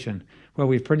inflation. Well,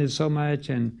 we've printed so much,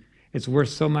 and it's worth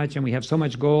so much, and we have so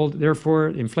much gold, therefore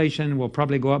inflation will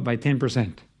probably go up by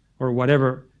 10%, or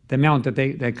whatever the amount that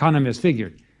the economists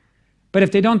figured. But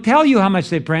if they don't tell you how much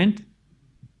they print,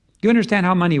 you understand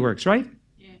how money works, right?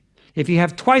 Yeah. If you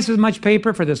have twice as much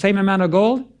paper for the same amount of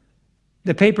gold,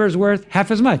 the paper is worth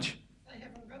half as much. They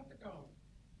haven't got the gold.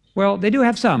 Well, they do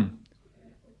have some.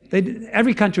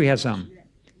 Every country has some.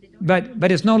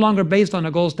 But it's no longer based on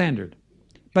a gold standard.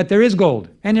 But there is gold,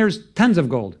 and there's tons of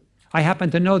gold. I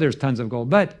happen to know there's tons of gold,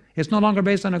 but it's no longer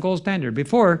based on a gold standard.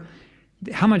 Before,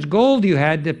 how much gold you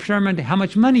had determined how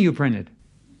much money you printed.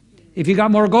 If you got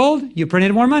more gold, you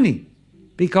printed more money,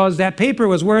 because that paper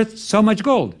was worth so much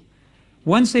gold.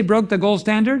 Once they broke the gold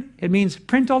standard, it means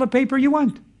print all the paper you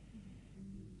want.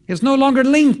 It's no longer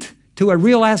linked to a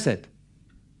real asset.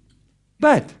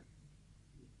 But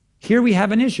here we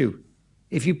have an issue.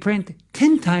 If you print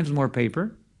 10 times more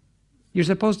paper, it's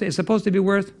supposed to be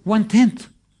worth 1/10.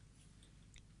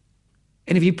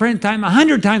 And if you print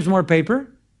 100 times more paper,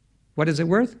 what is it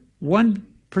worth?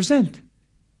 1%.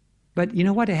 But you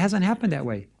know what? It hasn't happened that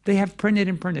way. They have printed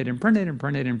and printed and printed and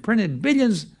printed and printed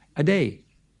billions a day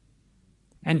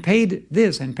and paid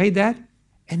this and paid that,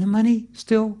 and the money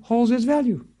still holds its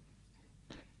value.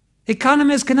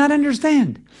 Economists cannot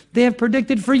understand. They have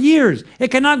predicted for years.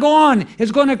 It cannot go on.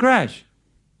 It's going to crash.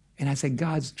 And I say,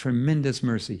 God's tremendous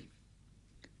mercy,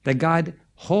 that God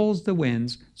holds the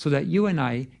winds so that you and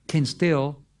I can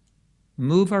still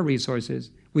move our resources.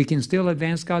 We can still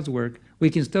advance God's work. We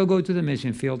can still go to the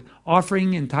mission field.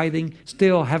 Offering and tithing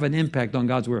still have an impact on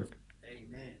God's work.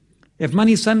 Amen. If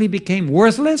money suddenly became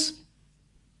worthless,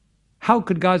 how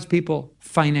could God's people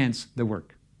finance the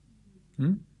work?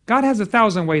 God has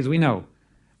 1,000 ways, we know.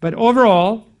 But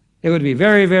overall, it would be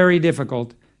very, very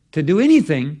difficult to do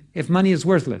anything if money is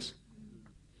worthless.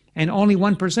 And only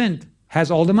 1% has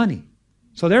all the money.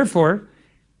 So therefore,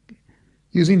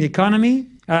 using the economy,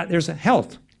 there's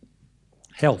health.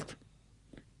 Health.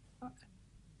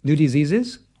 New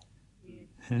diseases?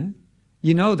 Huh?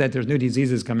 You know that there's new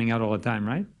diseases coming out all the time,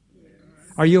 right?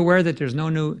 Are you aware that there's no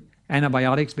new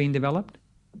antibiotics being developed?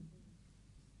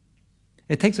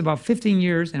 It takes about 15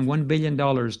 years and $1 billion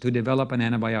to develop an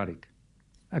antibiotic,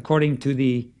 according to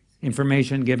the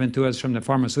information given to us from the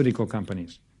pharmaceutical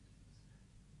companies.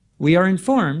 We are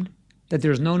informed that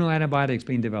there's no new antibiotics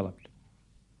being developed.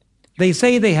 They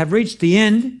say they have reached the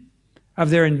end of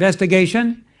their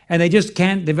investigation and they just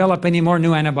can't develop any more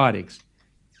new antibiotics.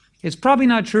 It's probably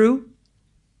not true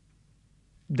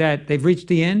that they've reached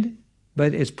the end,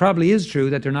 but it probably is true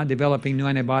that they're not developing new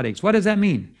antibiotics. What does that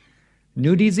mean?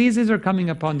 New diseases are coming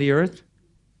upon the earth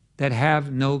that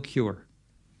have no cure.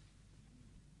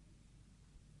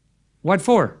 What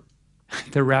for?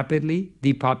 To rapidly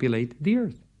depopulate the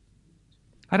earth.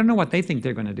 I don't know what they think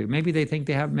they're going to do. Maybe they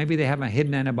have a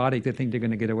hidden antibiotic they think they're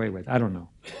going to get away with. I don't know.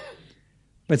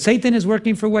 But Satan is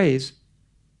working for ways.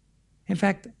 In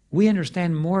fact, We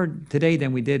understand more today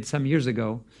than we did some years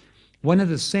ago. One of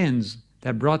the sins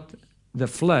that brought the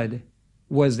flood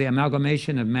was the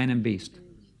amalgamation of man and beast.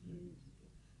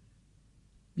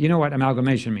 You know what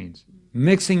amalgamation means?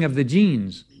 Mixing of the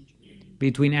genes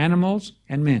between animals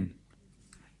and men.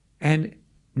 And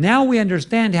now we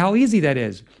understand how easy that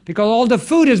is, because all the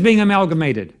food is being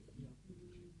amalgamated.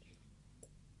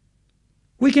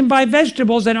 We can buy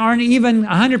vegetables that aren't even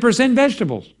 100%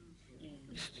 vegetables.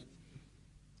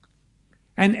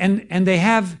 And they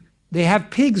have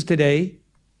pigs today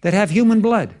that have human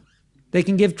blood. They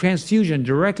can give transfusion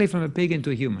directly from a pig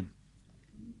into a human.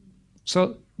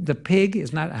 So the pig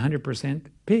is not 100%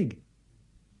 pig.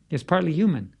 It's partly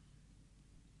human.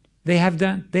 They have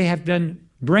done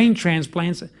brain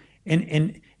transplants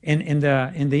in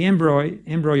the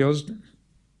embryos. Did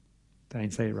I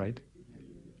say it right?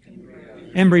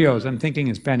 Embryos. I'm thinking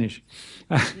in Spanish.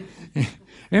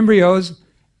 Embryos,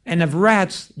 and of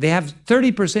rats, they have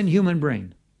 30% human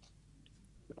brain.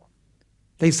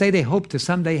 They say they hope to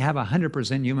someday have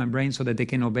 100% human brain so that they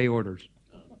can obey orders.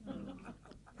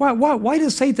 Why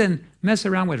does Satan mess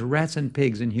around with rats and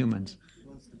pigs and humans?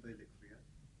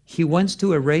 He wants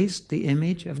to erase the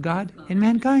image of God in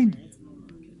mankind.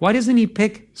 Why doesn't he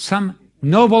pick some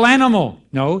noble animal?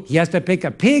 No, he has to pick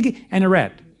a pig and a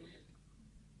rat.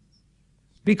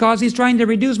 Because he's trying to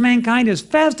reduce mankind as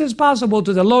fast as possible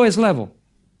to the lowest level.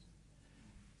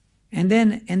 And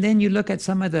then you look at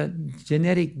some of the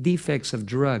genetic defects of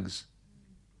drugs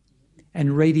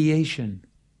and radiation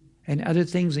and other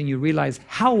things, and you realize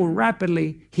how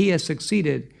rapidly he has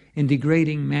succeeded in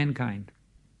degrading mankind.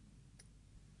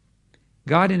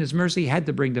 God in his mercy had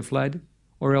to bring the flood,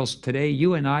 or else today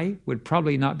you and I would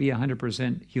probably not be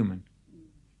 100% human.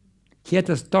 He had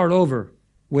to start over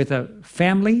with a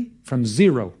family from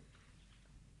zero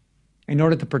in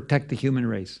order to protect the human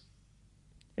race.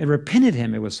 It repented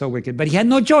him, it was so wicked, but he had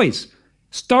no choice.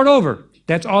 Start over.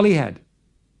 That's all he had.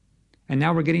 And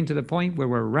now we're getting to the point where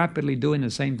we're rapidly doing the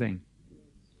same thing.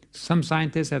 Some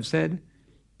scientists have said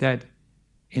that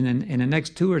in the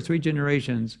next 2 or 3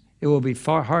 generations, it will be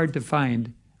far hard to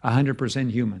find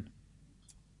 100% human.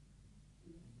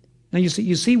 Now you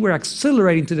see we're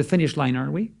accelerating to the finish line,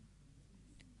 aren't we?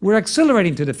 We're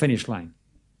accelerating to the finish line.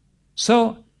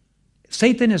 So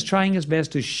Satan is trying his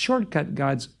best to shortcut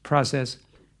God's process.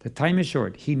 The time is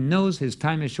short. He knows his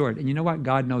time is short. And you know what?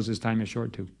 God knows his time is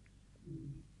short too.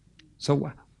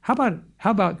 So how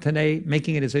about today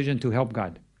making a decision to help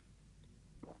God?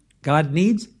 God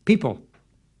needs people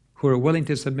who are willing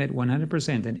to submit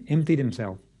 100% and empty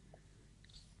themselves.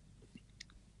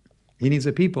 He needs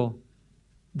a people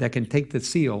that can take the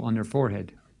seal on their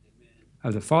forehead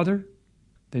of the Father,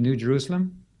 the New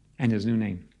Jerusalem, and his new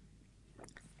name.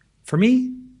 For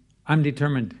me, I'm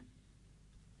determined.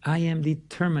 I am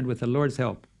determined with the Lord's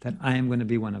help that I am going to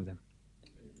be one of them.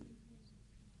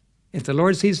 If the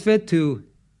Lord sees fit to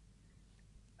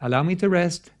allow me to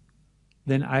rest,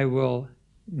 then I will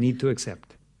need to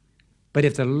accept. But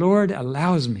if the Lord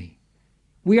allows me,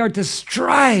 we are to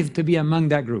strive to be among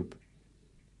that group.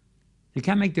 You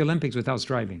can't make the Olympics without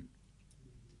striving.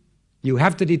 You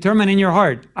have to determine in your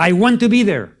heart, I want to be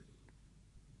there.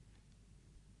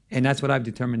 And that's what I've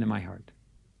determined in my heart.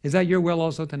 Is that your will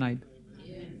also tonight?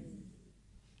 Yes.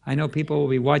 I know people will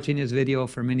be watching this video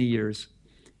for many years,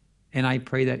 and I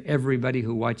pray that everybody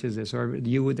who watches this, or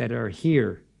you that are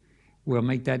here, will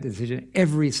make that decision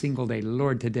every single day.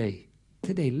 Lord, today,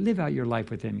 live out your life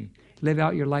within me. Live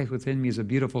out your life within me is a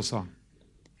beautiful song.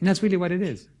 And that's really what it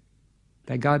is.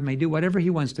 That God may do whatever he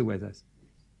wants to with us.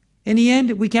 In the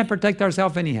end, we can't protect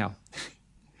ourselves anyhow.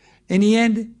 In the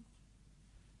end,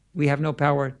 we have no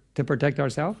power to protect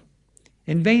ourselves.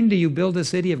 In vain do you build a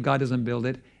city if God doesn't build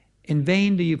it. In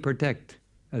vain do you protect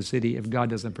a city if God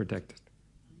doesn't protect it.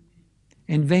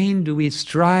 In vain do we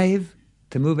strive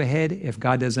to move ahead if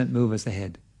God doesn't move us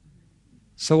ahead.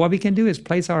 So what we can do is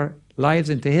place our lives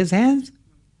into his hands,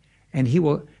 and he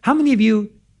will. How many of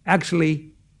you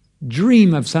actually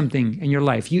dream of something in your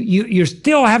life? You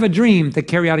still have a dream to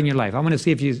carry out in your life. I want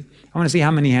to see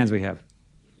how many hands we have.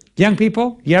 Young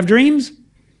people, you have dreams?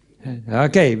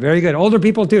 Okay, very good. Older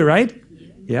people too, right?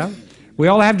 Yeah. We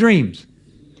all have dreams.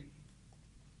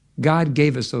 God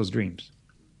gave us those dreams.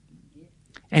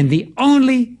 And the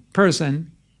only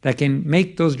person that can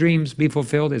make those dreams be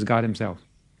fulfilled is God himself.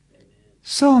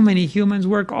 So many humans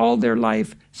work all their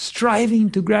life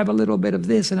striving to grab a little bit of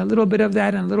this and a little bit of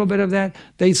that and a little bit of that.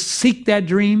 They seek that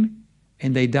dream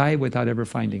and they die without ever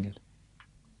finding it.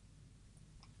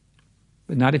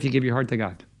 But not if you give your heart to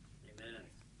God. Amen.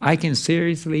 I can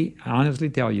seriously, honestly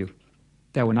tell you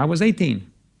that when I was 18,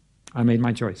 I made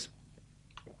my choice.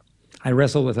 I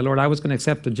wrestled with the Lord. I was going to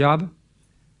accept a job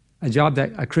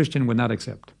that a Christian would not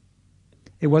accept.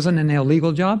 It wasn't an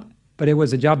illegal job, but it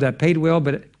was a job that paid well,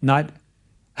 but not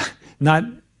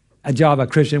a job a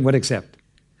Christian would accept.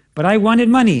 But I wanted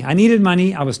money. I needed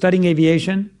money. I was studying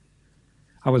aviation.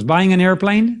 I was buying an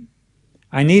airplane.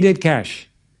 I needed cash.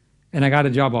 And I got a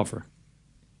job offer.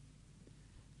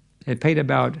 It paid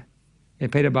about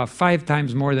 5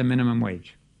 times more than minimum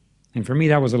wage. And for me,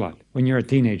 that was a lot when you're a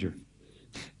teenager.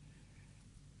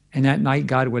 And that night,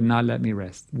 God would not let me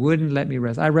rest. Wouldn't let me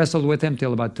rest. I wrestled with him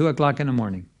till about 2 o'clock in the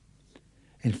morning.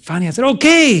 And finally, I said,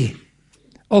 okay.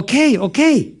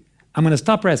 I'm going to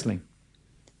stop wrestling.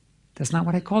 That's not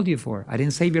what I called you for. I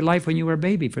didn't save your life when you were a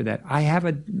baby for that. I have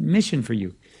a mission for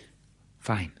you.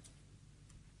 Fine.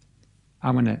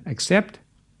 I'm going to accept.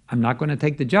 I'm not going to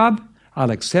take the job.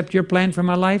 I'll accept your plan for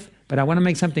my life, but I want to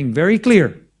make something very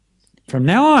clear. From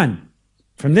now on,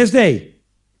 from this day,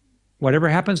 whatever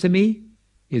happens to me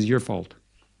is your fault.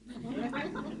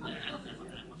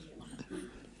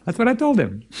 That's what I told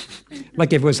him.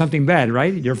 Like if it was something bad,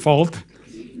 right? Your fault.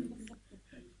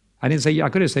 I didn't say, I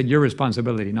could have said your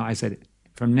responsibility. No, I said,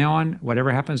 from now on,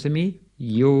 whatever happens to me,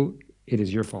 it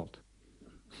is your fault.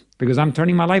 Because I'm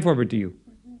turning my life over to you.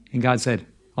 And God said,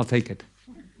 I'll take it.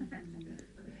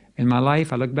 In my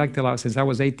life, I look back since I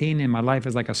was 18, and my life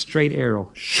is like a straight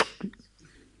arrow.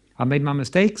 I made my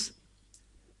mistakes.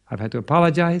 I've had to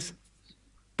apologize.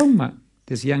 Boom!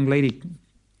 This young lady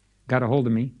got a hold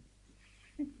of me.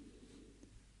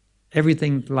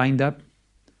 Everything lined up.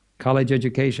 College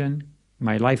education,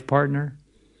 my life partner,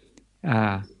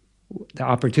 the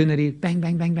opportunity, bang,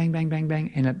 bang, bang, bang, bang, bang,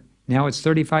 bang. And now it's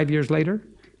 35 years later,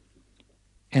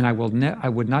 and I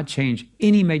would not change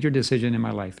any major decision in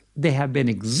my life. They have been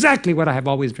exactly what I have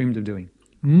always dreamed of doing,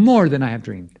 more than I have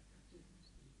dreamed.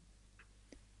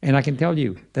 And I can tell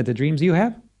you that the dreams you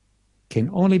have can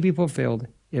only be fulfilled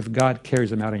if God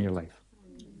carries them out in your life,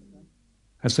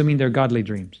 assuming they're godly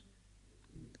dreams.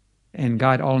 And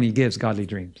God only gives godly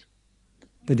dreams.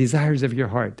 The desires of your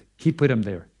heart, He put them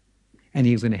there. And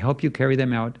He's going to help you carry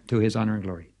them out to His honor and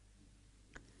glory.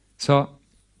 So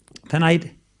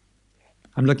tonight,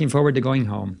 I'm looking forward to going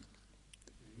home.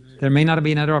 There may not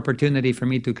be another opportunity for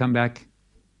me to come back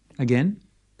again.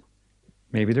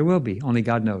 Maybe there will be, only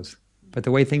God knows. But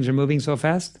the way things are moving so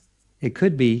fast, it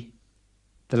could be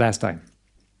the last time.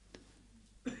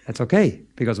 That's okay,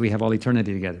 because we have all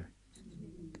eternity together.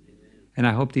 And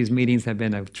I hope these meetings have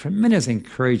been a tremendous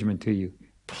encouragement to you.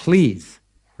 Please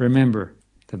remember,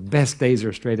 the best days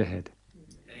are straight ahead.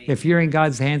 If you're in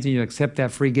God's hands and you accept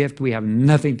that free gift, we have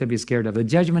nothing to be scared of. The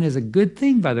judgment is a good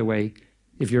thing, by the way,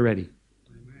 if you're ready.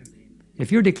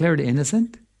 If you're declared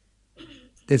innocent,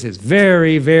 this is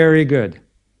very, very good.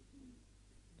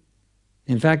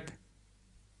 In fact,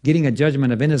 getting a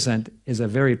judgment of innocent is a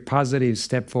very positive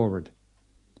step forward.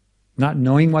 Not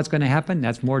knowing what's going to happen,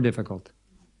 that's more difficult.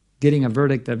 Getting a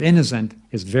verdict of innocent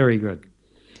is very good.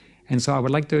 And so I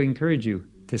would like to encourage you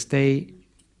to stay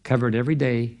covered every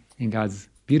day in God's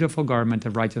beautiful garment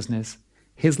of righteousness.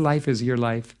 His life is your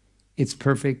life. It's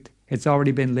perfect. It's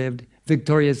already been lived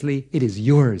victoriously. It is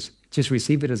yours. Just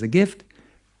receive it as a gift.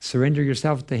 Surrender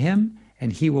yourself to Him,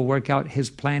 and He will work out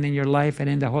His plan in your life, and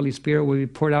then the Holy Spirit will be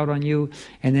poured out on you,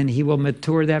 and then He will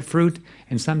mature that fruit,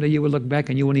 and someday you will look back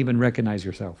and you won't even recognize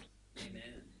yourself. Amen.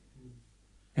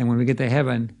 And when we get to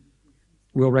heaven,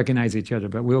 we'll recognize each other,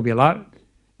 but we'll be a lot,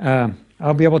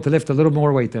 I'll be able to lift a little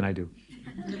more weight than I do.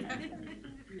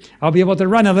 I'll be able to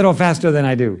run a little faster than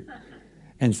I do.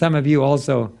 And some of you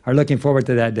also are looking forward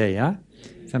to that day, huh?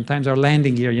 Sometimes our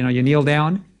landing gear, you kneel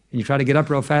down and you try to get up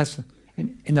real fast,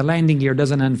 and the landing gear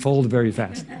doesn't unfold very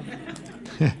fast.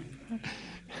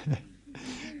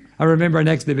 I remember our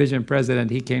next division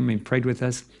president, he came and prayed with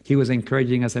us. He was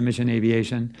encouraging us at Mission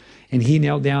Aviation, and he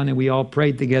knelt down and we all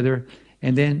prayed together,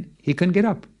 and then he couldn't get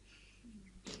up.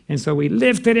 And so we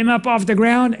lifted him up off the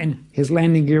ground, and his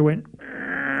landing gear went,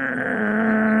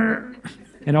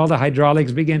 and all the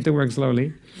hydraulics began to work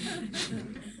slowly.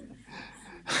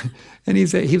 And he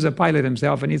said, he was a pilot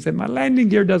himself, and he said, my landing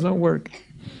gear doesn't work.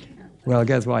 Well,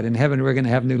 guess what? In heaven, we're going to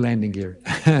have new landing gear.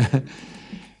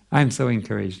 I'm so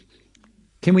encouraged.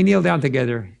 Can we kneel down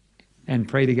together and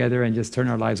pray together and just turn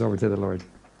our lives over to the Lord?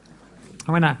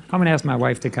 I'm gonna ask my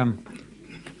wife to come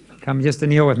just to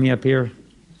kneel with me up here.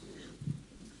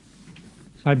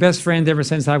 My best friend ever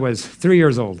since I was 3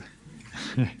 years old.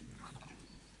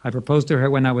 I proposed to her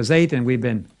when I was 8, and we've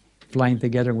been flying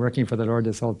together and working for the Lord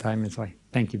this whole time. And so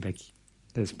thank you, Becky.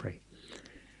 Let's pray.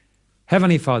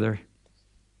 Heavenly Father,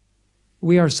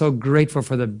 we are so grateful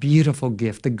for the beautiful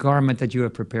gift, the garment that you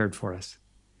have prepared for us.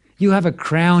 You have a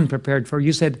crown prepared for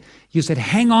you. You said,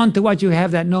 hang on to what you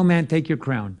have, that no man take your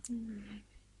crown.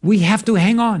 We have to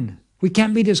hang on. We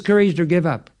can't be discouraged or give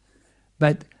up.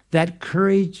 But that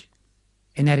courage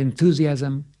and that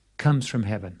enthusiasm comes from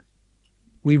heaven.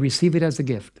 We receive it as a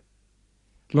gift.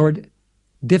 Lord,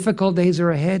 difficult days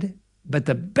are ahead, but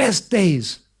the best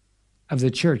days of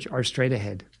the church are straight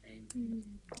ahead.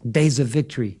 Days of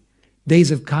victory,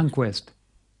 days of conquest,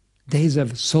 days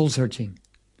of soul searching.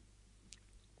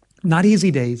 Not easy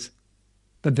days,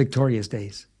 but victorious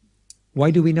days.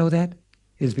 Why do we know that?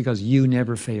 It's because you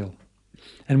never fail.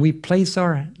 And we place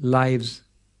our lives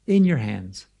in your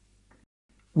hands.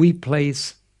 We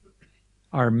place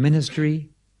our ministry,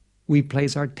 we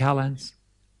place our talents,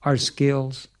 our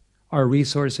skills, our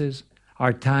resources,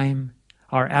 our time,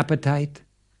 our appetite,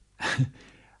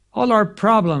 all our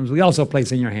problems, we also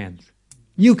place in your hands.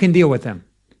 You can deal with them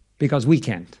because we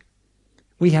can't.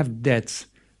 We have debts.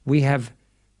 We have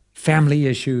family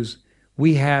issues.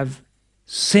 We have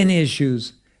sin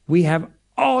issues. We have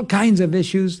all kinds of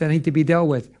issues that need to be dealt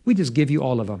with. We just give you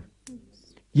all of them.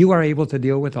 You are able to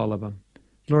deal with all of them.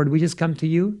 Lord, we just come to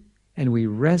you and we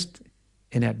rest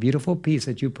in that beautiful peace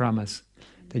that you promise.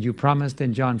 That you promised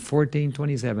in John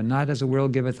 14:27, not as the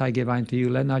world giveth, I give unto you.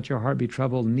 Let not your heart be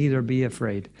troubled, neither be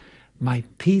afraid. My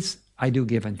peace I do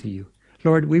give unto you.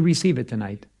 Lord, we receive it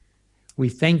tonight. We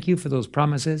thank you for those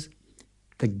promises.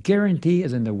 The guarantee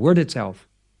is in the word itself.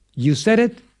 You said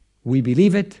it, we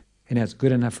believe it, and that's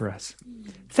good enough for us.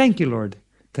 Thank you, Lord.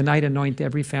 Tonight anoint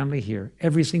every family here,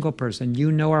 every single person.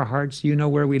 You know our hearts. You know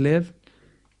where we live.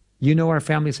 You know our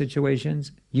family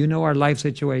situations. You know our life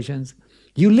situations.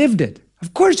 You lived it.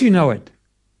 Of course you know it.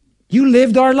 You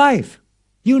lived our life.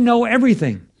 You know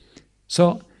everything.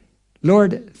 So,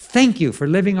 Lord, thank you for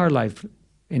living our life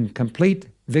in complete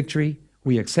victory.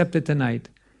 We accept it tonight.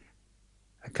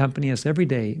 Accompany us every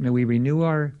day. May we renew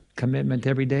our commitment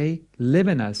every day. Live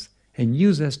in us and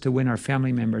use us to win our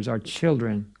family members, our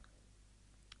children,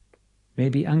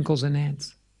 maybe uncles and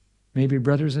aunts, maybe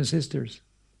brothers and sisters,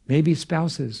 maybe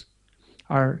spouses,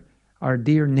 our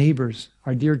dear neighbors,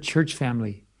 our dear church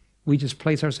family. We just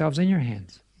place ourselves in your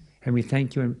hands. And we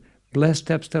thank you and bless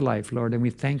Steps to Life, Lord. And we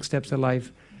thank Steps to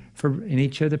Life and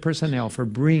each of the personnel for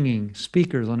bringing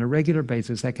speakers on a regular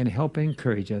basis that can help and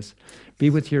encourage us.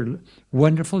 Be with your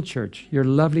wonderful church, your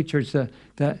lovely church,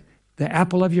 the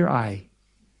apple of your eye,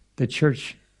 the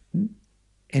church and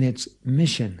its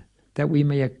mission, that we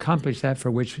may accomplish that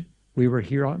for which we were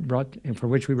here brought and for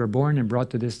which we were born and brought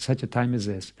to this such a time as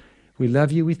this. We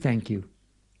love you. We thank you.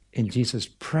 In Jesus'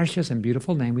 precious and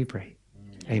beautiful name we pray.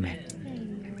 Amen.